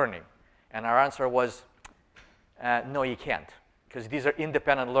employees are learning? And our answer was, no, you can't. Because these are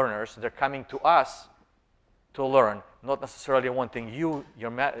independent learners. They're coming to us to learn, not necessarily wanting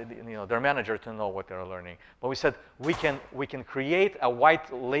their manager to know what they're learning. But we said, we can create a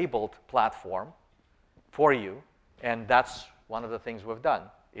white-labeled platform for you. And that's one of the things we've done,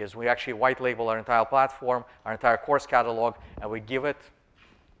 is we actually white-label our entire platform, our entire course catalog, and we give it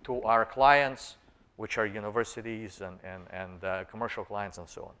to our clients, which are universities and commercial clients and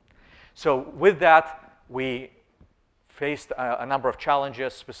so on. So with that, we faced a number of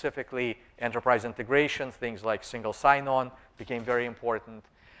challenges, specifically enterprise integration. Things like single sign-on became very important.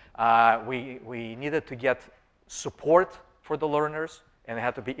 We needed to get support for the learners, and it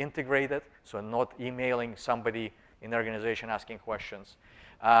had to be integrated, so not emailing somebody in the organization asking questions.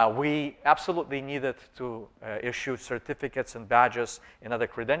 We absolutely needed to issue certificates and badges and other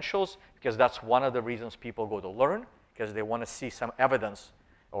credentials, because that's one of the reasons people go to learn, because they want to see some evidence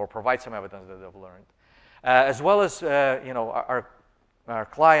or provide some evidence that they've learned. As well as our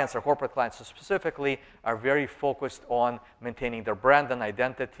clients, our corporate clients specifically, are very focused on maintaining their brand and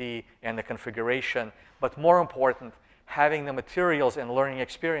identity and the configuration, but more important, having the materials and learning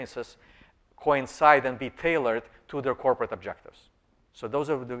experiences coincide and be tailored to their corporate objectives. So those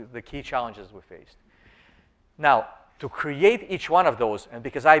are the key challenges we faced. Now, to create each one of those, and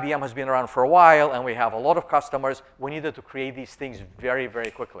because IBM has been around for a while and we have a lot of customers, we needed to create these things very,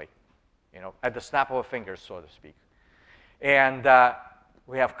 very quickly, at the snap of a finger, so to speak. And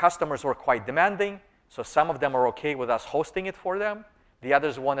we have customers who are quite demanding, so some of them are okay with us hosting it for them. The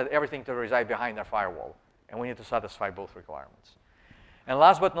others wanted everything to reside behind their firewall, and we need to satisfy both requirements. And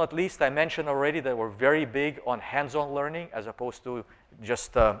last but not least, I mentioned already that we're very big on hands-on learning as opposed to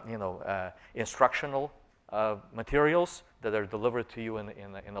just instructional materials that are delivered to you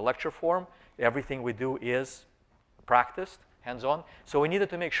in a lecture form. Everything we do is practiced, hands-on. So we needed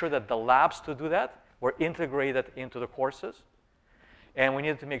to make sure that the labs to do that were integrated into the courses. And we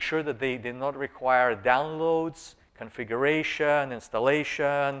needed to make sure that they did not require downloads, configuration,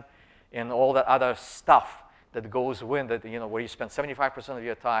 installation, and all that other stuff that goes with that, where you spend 75% of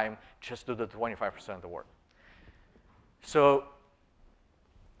your time just do the 25% of the work. So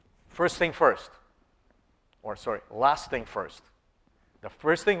last thing first. The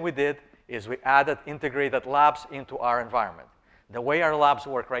first thing we did is we added integrated labs into our environment. The way our labs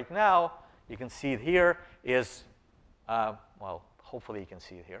work right now, you can see it here, is, well, hopefully you can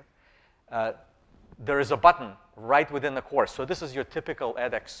see it here. There is a button right within the course. So this is your typical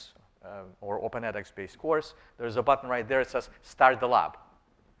edX or OpenEdX-based course. There's a button right there. It says Start the Lab.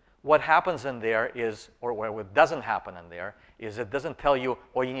 What happens in there is, or what doesn't happen in there, is it doesn't tell you,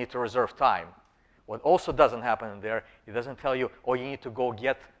 oh, you need to reserve time. What also doesn't happen in there, it doesn't tell you, oh, you need to go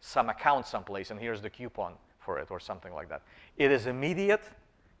get some account someplace, and here's the coupon for it, or something like that. It is immediate,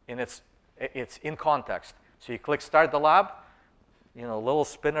 and it's in context. So you click Start the Lab, a little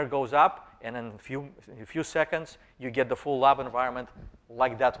spinner goes up, and in a few seconds, you get the full lab environment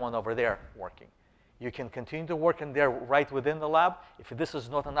like that one over there working. You can continue to work in there right within the lab. If this is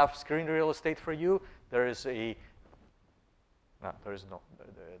not enough screen real estate for you, there is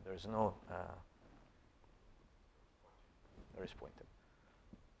pointed.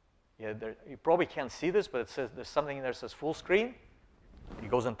 Yeah, you probably can't see this, but it says there's something in there that says full screen. It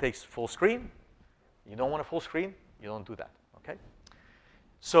goes and takes full screen. You don't want a full screen, you don't do that, okay?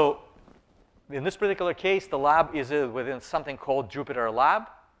 So in this particular case, the lab is within something called Jupyter Lab.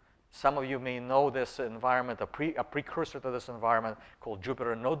 Some of you may know this environment, a precursor to this environment called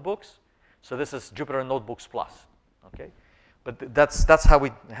Jupyter Notebooks. So this is Jupyter Notebooks Plus, okay? But that's how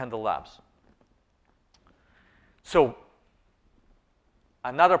we handle labs. So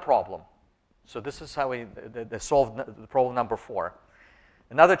another problem. So this is how we solved the problem number 4.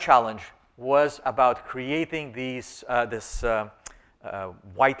 Another challenge was about creating these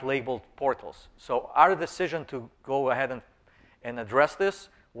white labeled portals. So our decision to go ahead and address this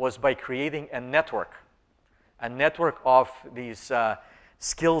was by creating a network of these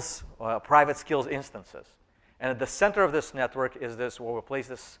skills, private skills instances. And at the center of this network is this, where we place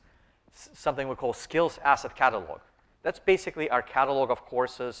this, something we call Skills Asset Catalog. That's basically our catalog of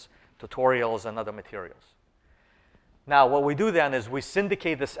courses, tutorials, and other materials. Now, what we do then is we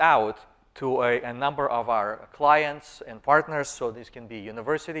syndicate this out to a number of our clients and partners. So these can be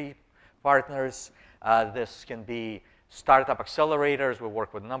university partners. This can be startup accelerators. We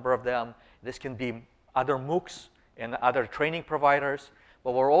work with a number of them. This can be other MOOCs and other training providers.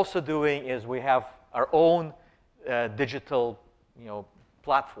 What we're also doing is we have our own digital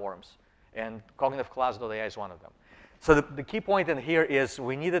platforms, and cognitiveClass.ai is one of them. So the key point in here is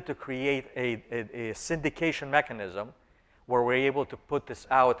we needed to create a syndication mechanism where we're able to put this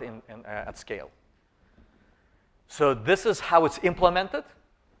out at scale. So this is how it's implemented.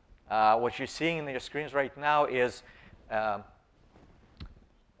 What you're seeing in your screens right now is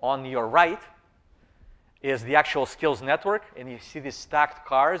on your right is the actual skills network, and you see these stacked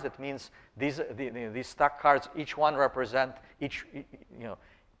cards. That means these stacked cards, each one represent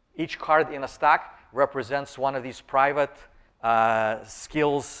each card in a stack represents one of these private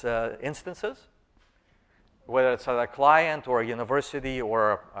skills instances, whether it's a client or a university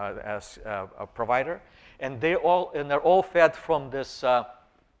or a provider, and they're all fed from this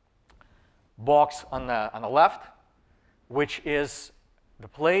box on the left, which is the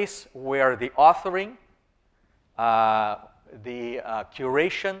place where the authoring, the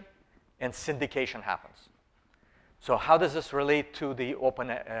curation, and syndication happens. So how does this relate to the open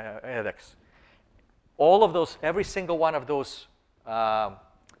edX? All of those, every single one of those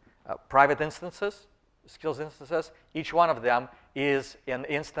private instances, skills instances, each one of them is an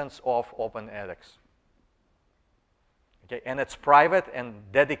instance of open edX. Okay, and it's private and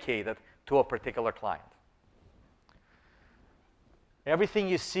dedicated to a particular client. Everything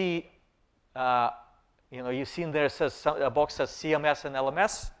you see, you see in there says a box says CMS and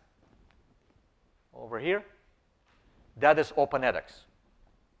LMS over here. That is open edX.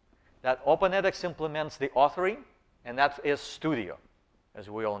 That open edX implements the authoring, and that is Studio, as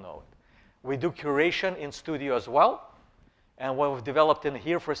we all know it. We do curation in Studio as well, and what we've developed in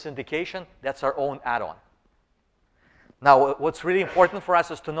here for syndication, that's our own add-on. Now, what's really important for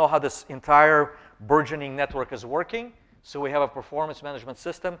us is to know how this entire burgeoning network is working. So we have a performance management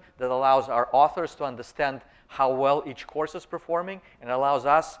system that allows our authors to understand how well each course is performing, and allows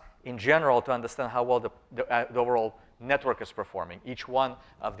us, in general, to understand how well the overall network is performing, each one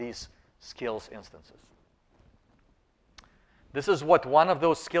of these skills instances. This is what one of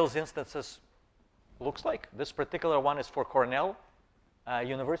those skills instances looks like. This particular one is for Cornell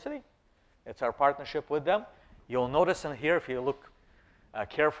University. It's our partnership with them. You'll notice in here, if you look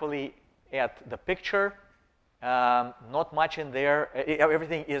carefully at the picture, not much in there.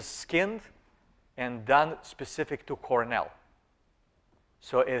 Everything is skinned and done specific to Cornell.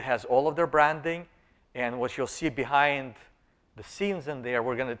 So it has all of their branding, and what you'll see behind the scenes in there,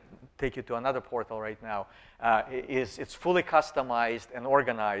 we're going to take you to another portal right now, it's fully customized and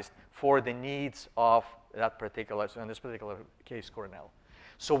organized for the needs of that particular, so in this particular case, Cornell.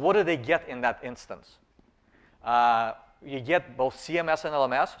 So what do they get in that instance? You get both CMS and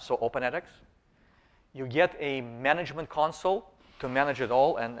LMS, so open edX. You get a management console to manage it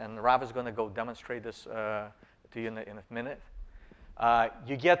all, and Rav is going to go demonstrate this to you in a minute.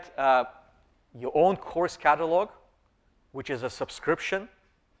 You get your own course catalog, which is a subscription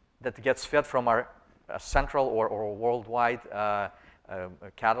that gets fed from our central or worldwide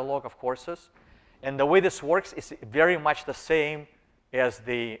catalog of courses. And the way this works is very much the same as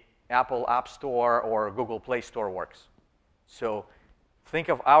the Apple App Store or Google Play Store works. So think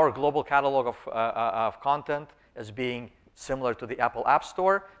of our global catalog of content as being similar to the Apple App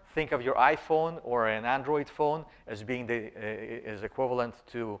Store. Think of your iPhone or an Android phone as being is equivalent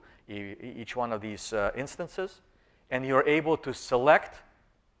to each one of these instances. And you're able to select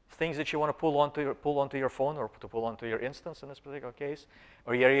things that you want to pull onto your phone or to pull onto your instance in this particular case.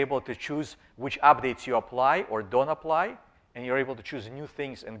 Or you're able to choose which updates you apply or don't apply. And you're able to choose new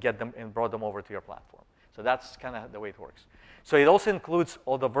things and get them and brought them over to your platform. So that's kind of the way it works. So it also includes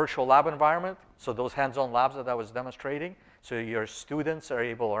all the virtual lab environment, so those hands-on labs that I was demonstrating. So your students are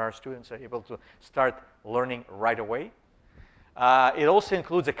able, or our students are able to start learning right away. It also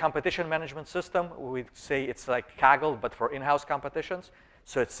includes a competition management system. We say it's like Kaggle, but for in-house competitions.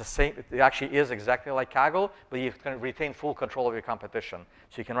 So it's the same, it actually is exactly like Kaggle, but you can retain full control of your competition.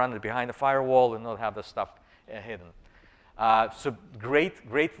 So you can run it behind a firewall and not have this stuff hidden. So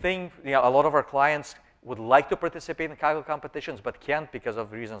great thing. You know, a lot of our clients would like to participate in Kaggle competitions, but can't because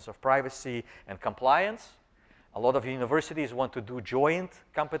of reasons of privacy and compliance. A lot of universities want to do joint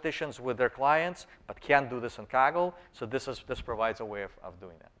competitions with their clients, but can't do this in Kaggle. So this provides a way of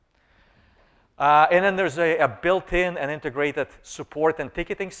doing that. And then there's a built-in and integrated support and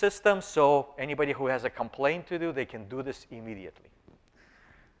ticketing system. So anybody who has a complaint to do, they can do this immediately.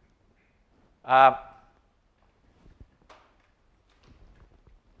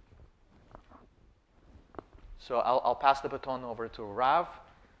 So I'll pass the baton over to Rav,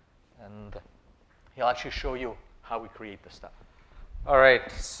 and he'll actually show you how we create this stuff. All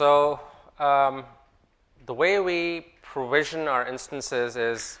right. So the way we provision our instances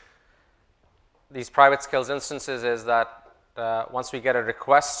is these private skills instances is that once we get a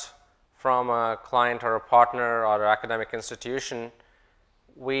request from a client or a partner or an academic institution,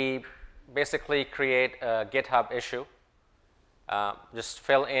 we basically create a GitHub issue. Just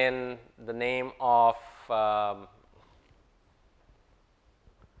fill in the name of the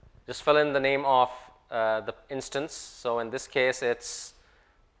instance. So in this case, it's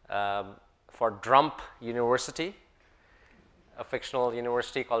for Drump University, a fictional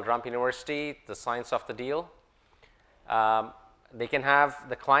university called Drump University, the science of the deal.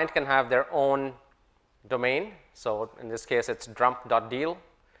 The client can have their own domain. So in this case, it's drump.deal.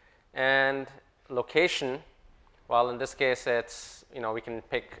 And location, well, in this case, it's, we can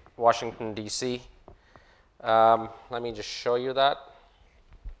pick Washington, D.C. Let me just show you that.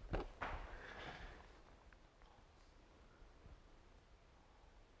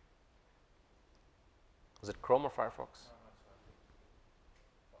 Is it Chrome or Firefox?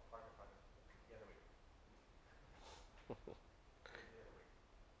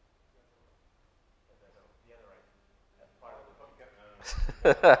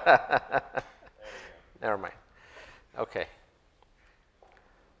 Never mind. Okay.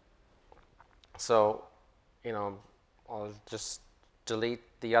 So, I'll just delete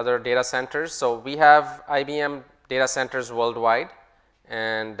the other data centers. So we have IBM data centers worldwide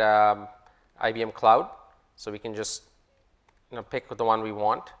and IBM Cloud. So we can just pick the one we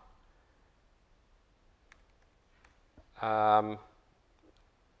want.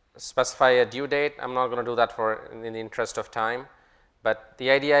 Specify a due date. I'm not going to do that in the interest of time. But the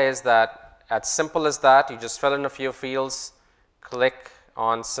idea is that as simple as that, you just fill in a few fields, click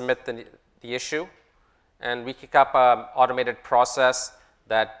on submit the issue, and we kick up an automated process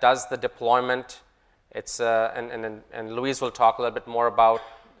that does the deployment. It's and Louise will talk a little bit more about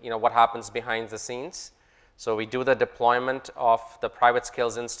what happens behind the scenes. So we do the deployment of the private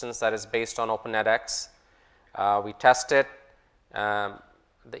skills instance that is based on OpenEdX. We test it.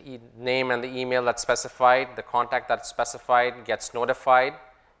 The name and the email that's specified, the contact that's specified gets notified,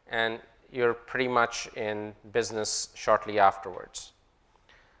 and you're pretty much in business shortly afterwards.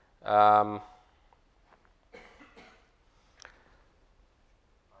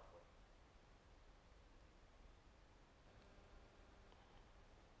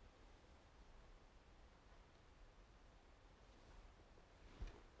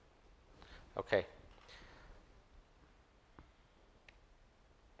 Okay.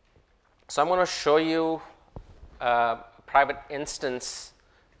 So I'm going to show you a private instance,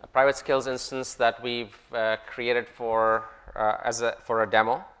 a private skills instance that we've created for a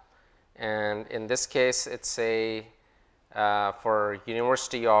demo. And in this case, it's for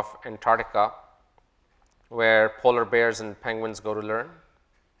University of Antarctica, where polar bears and penguins go to learn.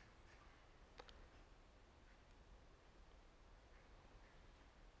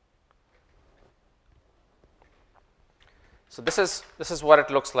 So this is what it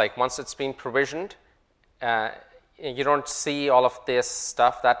looks like once it's been provisioned. You don't see all of this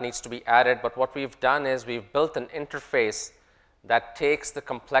stuff that needs to be added, but what we've done is we've built an interface that takes the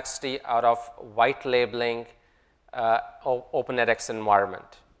complexity out of white labeling OpenEdX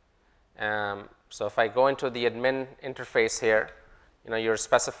environment. So if I go into the admin interface here, you're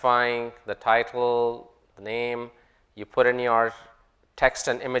specifying the title, the name, you put in your text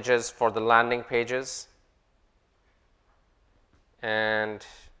and images for the landing pages. And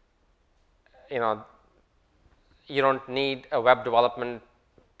you don't need a web development,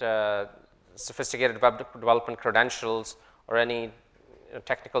 sophisticated web development credentials or any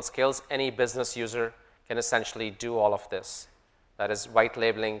technical skills. Any business user can essentially do all of this. That is white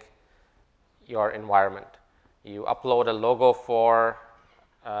labeling your environment. You upload a logo for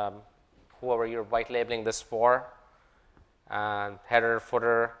whoever you're white labeling this for, header,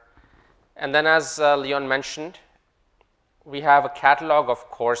 footer, and then as Leon mentioned, we have a catalog of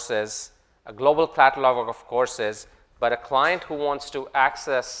courses, a global catalog of courses, but a client who wants to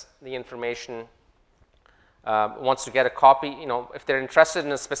access the information, wants to get a copy, if they're interested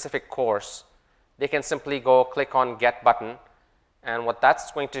in a specific course, they can simply go click on Get button, and what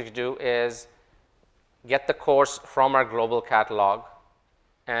that's going to do is get the course from our global catalog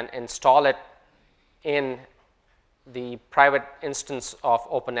and install it in the private instance of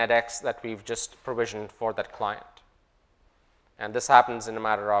OpenEdX that we've just provisioned for that client. And this happens in a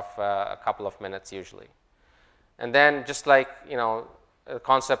matter of a couple of minutes usually. And then just like the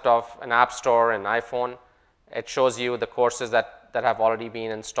concept of an app store and iPhone, it shows you the courses that have already been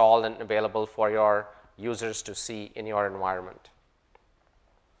installed and available for your users to see in your environment.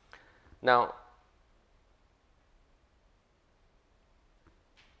 Now,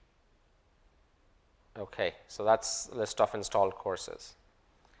 okay, so that's a list of installed courses.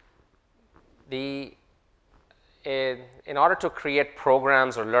 In order to create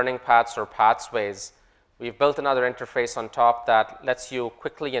programs or learning paths or pathways, we've built another interface on top that lets you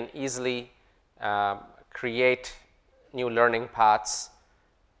quickly and easily create new learning paths,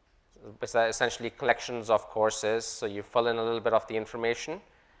 essentially collections of courses. So you fill in a little bit of the information,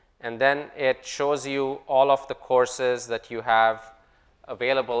 and then it shows you all of the courses that you have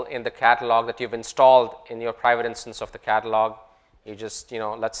available in the catalog that you've installed in your private instance of the catalog. You just,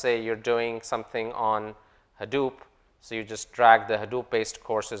 let's say you're doing something on Hadoop, so you just drag the Hadoop-based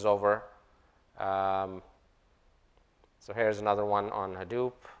courses over. So here's another one on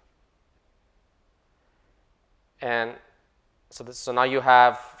Hadoop. And so now you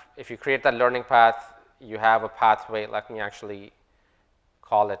have, if you create that learning path, you have a pathway. Let me actually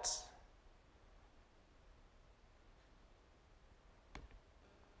call it.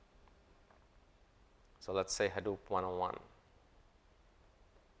 So let's say Hadoop 101.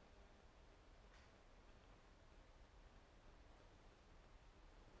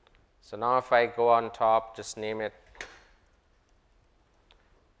 So now if I go on top, just name it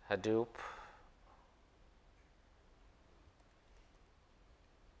Hadoop.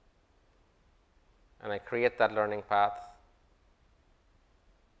 And I create that learning path.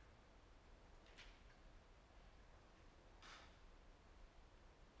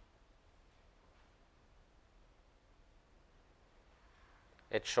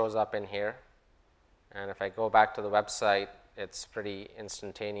 It shows up in here. And if I go back to the website, it's pretty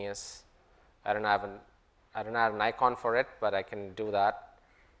instantaneous. I don't have an icon for it, but I can do that.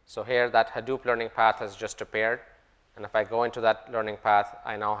 So here, that Hadoop learning path has just appeared. And if I go into that learning path,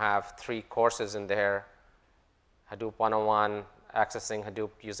 I now have 3 courses in there: Hadoop 101, accessing Hadoop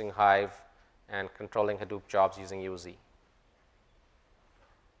using Hive, and controlling Hadoop jobs using UZ.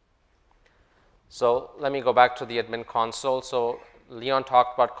 So let me go back to the admin console. So Leon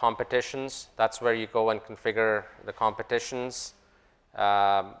talked about competitions. That's where you go and configure the competitions,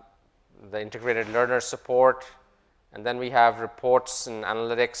 the integrated learner support, and then we have reports and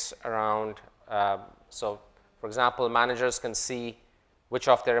analytics around. So for example, managers can see which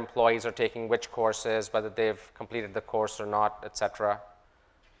of their employees are taking which courses, whether they've completed the course or not, etc.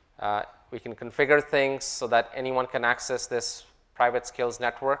 We can configure things so that anyone can access this private skills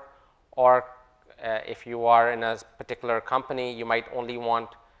network, or if you are in a particular company, you might only want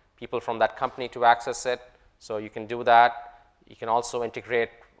people from that company to access it. So you can do that. You can also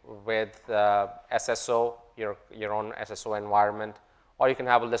integrate with SSO, your own SSO environment, or you can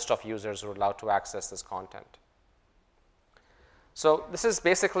have a list of users who are allowed to access this content. So this is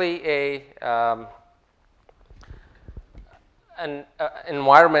basically an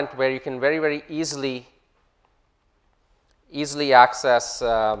environment where you can very, very easily access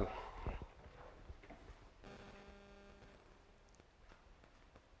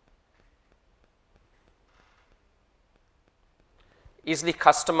easily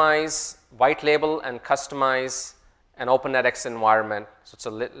customize, white label, and customize an open edX environment. So it's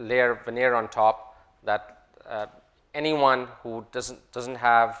a veneer on top that anyone who doesn't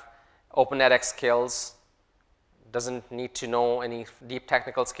have open edX skills, doesn't need to know any deep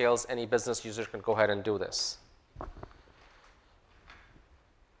technical skills, any business user can go ahead and do this.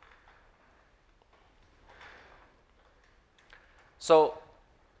 So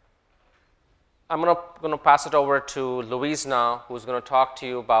I'm going to pass it over to Louise now, who's going to talk to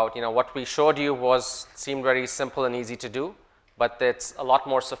you about, what we showed you seemed very simple and easy to do, but it's a lot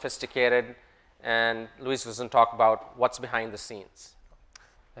more sophisticated, and Louise was going to talk about what's behind the scenes.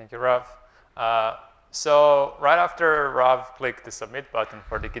 Thank you, Rav. So right after Rav clicked the submit button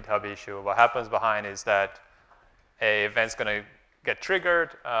for the GitHub issue, what happens behind is that an event's going to get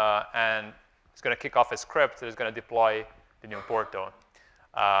triggered, and it's going to kick off a script that is going to deploy the new portal.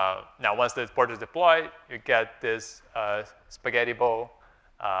 Now, once the port is deployed, you get this spaghetti bowl,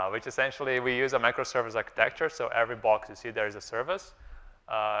 which essentially we use a microservice architecture. So every box you see there is a service.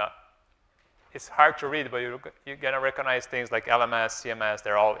 It's hard to read, but you're going to recognize things like LMS, CMS.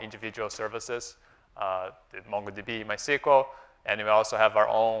 They're all individual services, the MongoDB, MySQL. And we also have our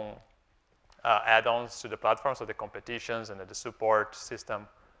own add-ons to the platform. So the competitions and the support system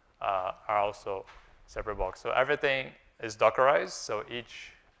are also separate boxes. So everything is Dockerized, so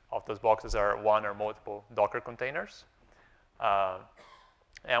each of those boxes are one or multiple Docker containers.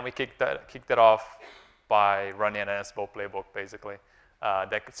 And we kicked that off by running an Ansible playbook, basically.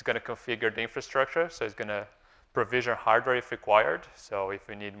 That's going to configure the infrastructure, so it's going to provision hardware if required. So if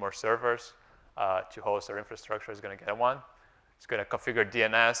we need more servers to host our infrastructure, it's going to get one. It's going to configure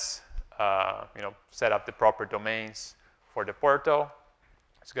DNS, set up the proper domains for the portal.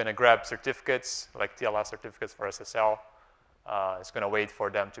 It's going to grab certificates, like TLS certificates for SSL. It's going to wait for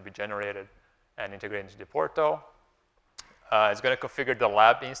them to be generated and integrate into the portal. It's going to configure the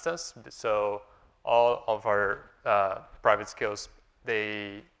lab instance. So all of our private skills,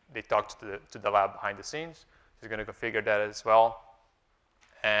 they talk to the lab behind the scenes. It's going to configure that as well.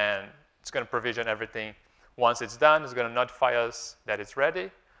 And it's going to provision everything. Once it's done, it's going to notify us that it's ready.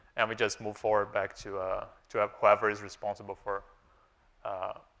 And we just move forward back to whoever is responsible for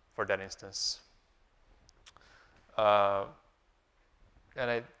that instance. And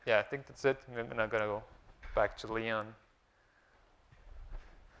I think that's it. I'm going to go back to Leon.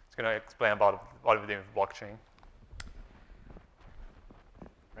 He's going to explain about what we do with blockchain.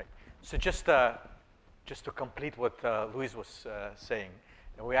 Right. So just to complete what Luis was saying,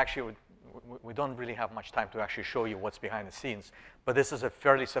 we don't really have much time to actually show you what's behind the scenes, but this is a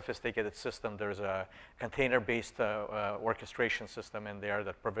fairly sophisticated system. There's a container-based orchestration system in there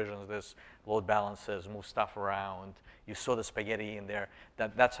that provisions this, load balances, moves stuff around. You saw the spaghetti in there.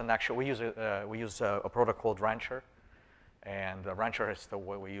 That's an actual, we use a product called Rancher, and Rancher is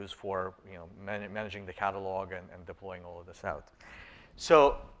what we use for managing the catalog and deploying all of this out.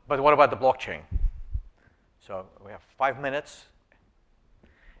 So, but what about the blockchain? So we have 5 minutes,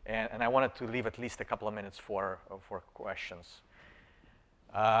 and I wanted to leave at least a couple of minutes for questions.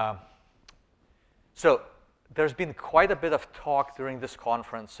 So there's been quite a bit of talk during this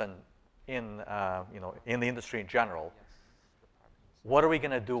conference and in the industry in general. What are we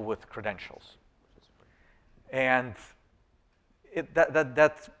going to do with credentials? And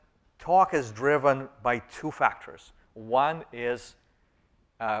that talk is driven by two factors. One is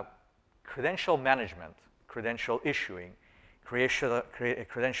credential management, credential issuing,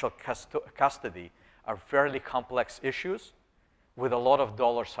 credential custody are fairly complex issues with a lot of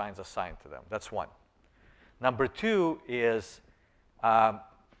dollar signs assigned to them. That's one. Number two is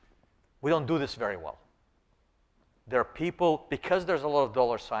we don't do this very well. There are people, because there's a lot of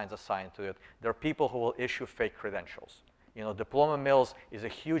dollar signs assigned to it, there are people who will issue fake credentials. You know, diploma mills is a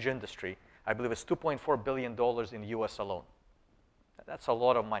huge industry. I believe it's $2.4 billion in the US alone. That's a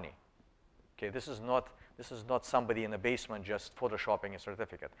lot of money. Okay, this is not somebody in the basement just photoshopping a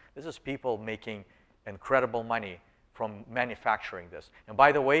certificate. This is people making incredible money from manufacturing this. And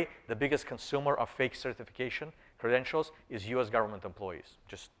by the way, the biggest consumer of fake certification credentials is US government employees.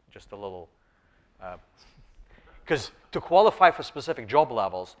 Just a little, because to qualify for specific job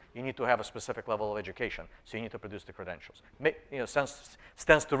levels, you need to have a specific level of education. So you need to produce the credentials.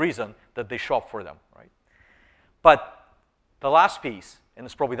 Stands to reason that they shop for them, right? But the last piece, and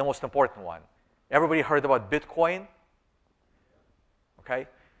it's probably the most important one, everybody heard about Bitcoin? Okay?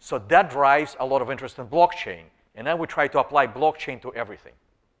 So that drives a lot of interest in blockchain. And then we try to apply blockchain to everything.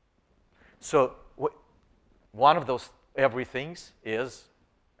 So one of those everythings is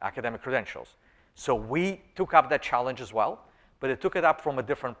academic credentials. So we took up that challenge as well, but it took it up from a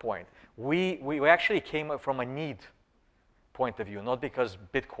different point. We actually came from a need point of view, not because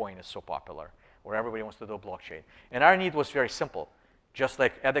Bitcoin is so popular or everybody wants to do blockchain. And our need was very simple. Just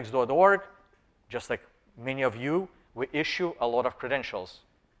like edX.org, just like many of you, we issue a lot of credentials.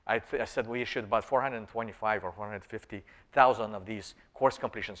 I said we issued about 425 or 450,000 of these course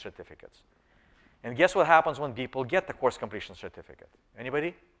completion certificates. And guess what happens when people get the course completion certificate?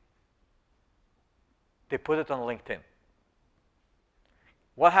 Anybody? They put it on LinkedIn.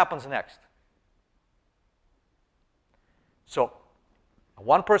 What happens next? So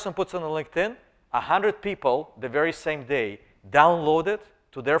one person puts it on LinkedIn, 100 people the very same day download it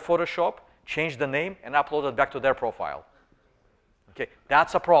to their Photoshop, change the name, and upload it back to their profile. Okay,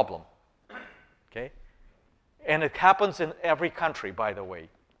 that's a problem. Okay? And it happens in every country, by the way.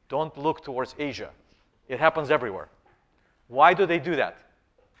 Don't look towards Asia. It happens everywhere. Why do they do that?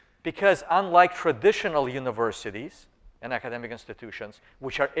 Because unlike traditional universities and academic institutions,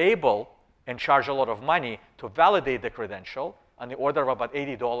 which are able and charge a lot of money to validate the credential on the order of about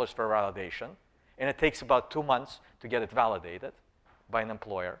 $80 for validation, and it takes about 2 months to get it validated by an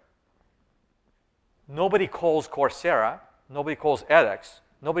employer, nobody calls Coursera, nobody calls edX,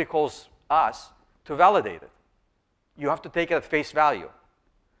 nobody calls us to validate it. You have to take it at face value.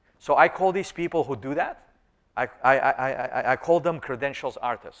 So I call these people who do that, I call them credentials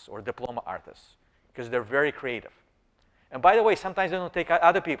artists or diploma artists because they're very creative. And by the way, sometimes they don't take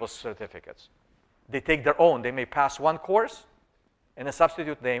other people's certificates. They take their own. They may pass one course and a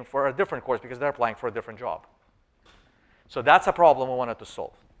substitute name for a different course because they're applying for a different job. So that's a problem we wanted to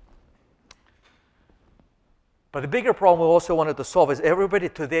solve. But the bigger problem we also wanted to solve is everybody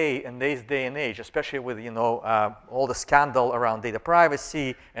today in this day and age, especially with all the scandal around data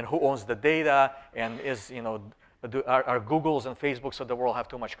privacy and who owns the data and are Googles and Facebooks of the world have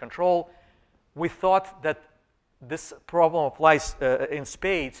too much control, we thought that this problem applies in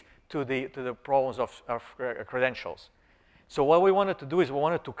spades to the problems of credentials. So what we wanted to do is we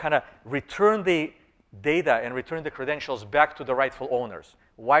wanted to kind of return the data and return the credentials back to the rightful owners.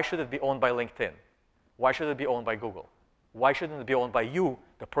 Why should it be owned by LinkedIn? Why should it be owned by Google? Why shouldn't it be owned by you,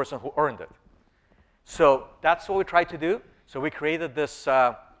 the person who earned it? So that's what we tried to do. So we created this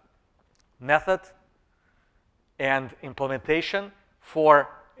method and implementation for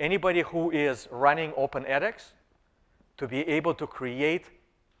anybody who is running Open edX to be able to create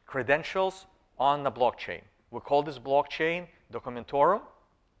credentials on the blockchain. We call this blockchain Documentorum.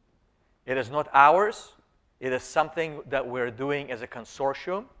 It is not ours. It is something that we're doing as a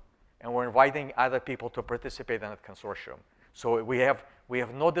consortium, and we're inviting other people to participate in that consortium. So we have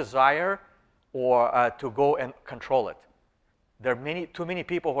no desire to go and control it. There are too many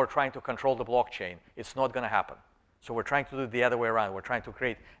people who are trying to control the blockchain. It's not going to happen. So we're trying to do it the other way around. We're trying to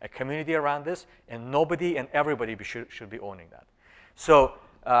create a community around this, and nobody and everybody should be owning that. So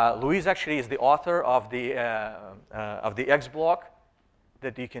Louise actually is the author of the X block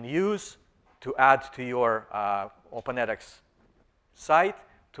that you can use to add to your Open edX site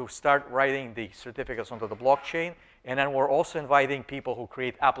to start writing the certificates onto the blockchain. And then we're also inviting people who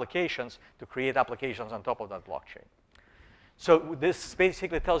create applications to create applications on top of that blockchain. So this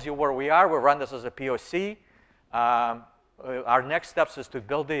basically tells you where we are. We run this as a POC. Our next steps is to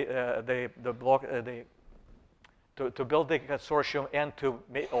build to build the consortium and to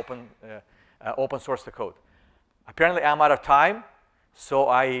open source the code. Apparently, I'm out of time, so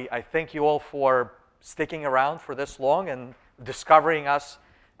I thank you all for sticking around for this long and discovering us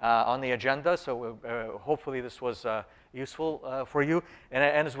on the agenda. So hopefully this was useful for you. And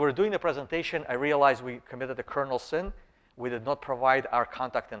as we're doing the presentation, I realized we committed a kernel sin. We did not provide our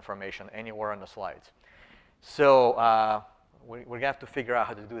contact information anywhere on the slides. So we're going to have to figure out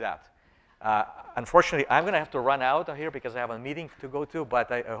how to do that. Unfortunately, I'm going to have to run out of here because I have a meeting to go to, but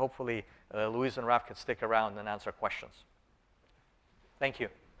hopefully Luis and Raf can stick around and answer questions. Thank you.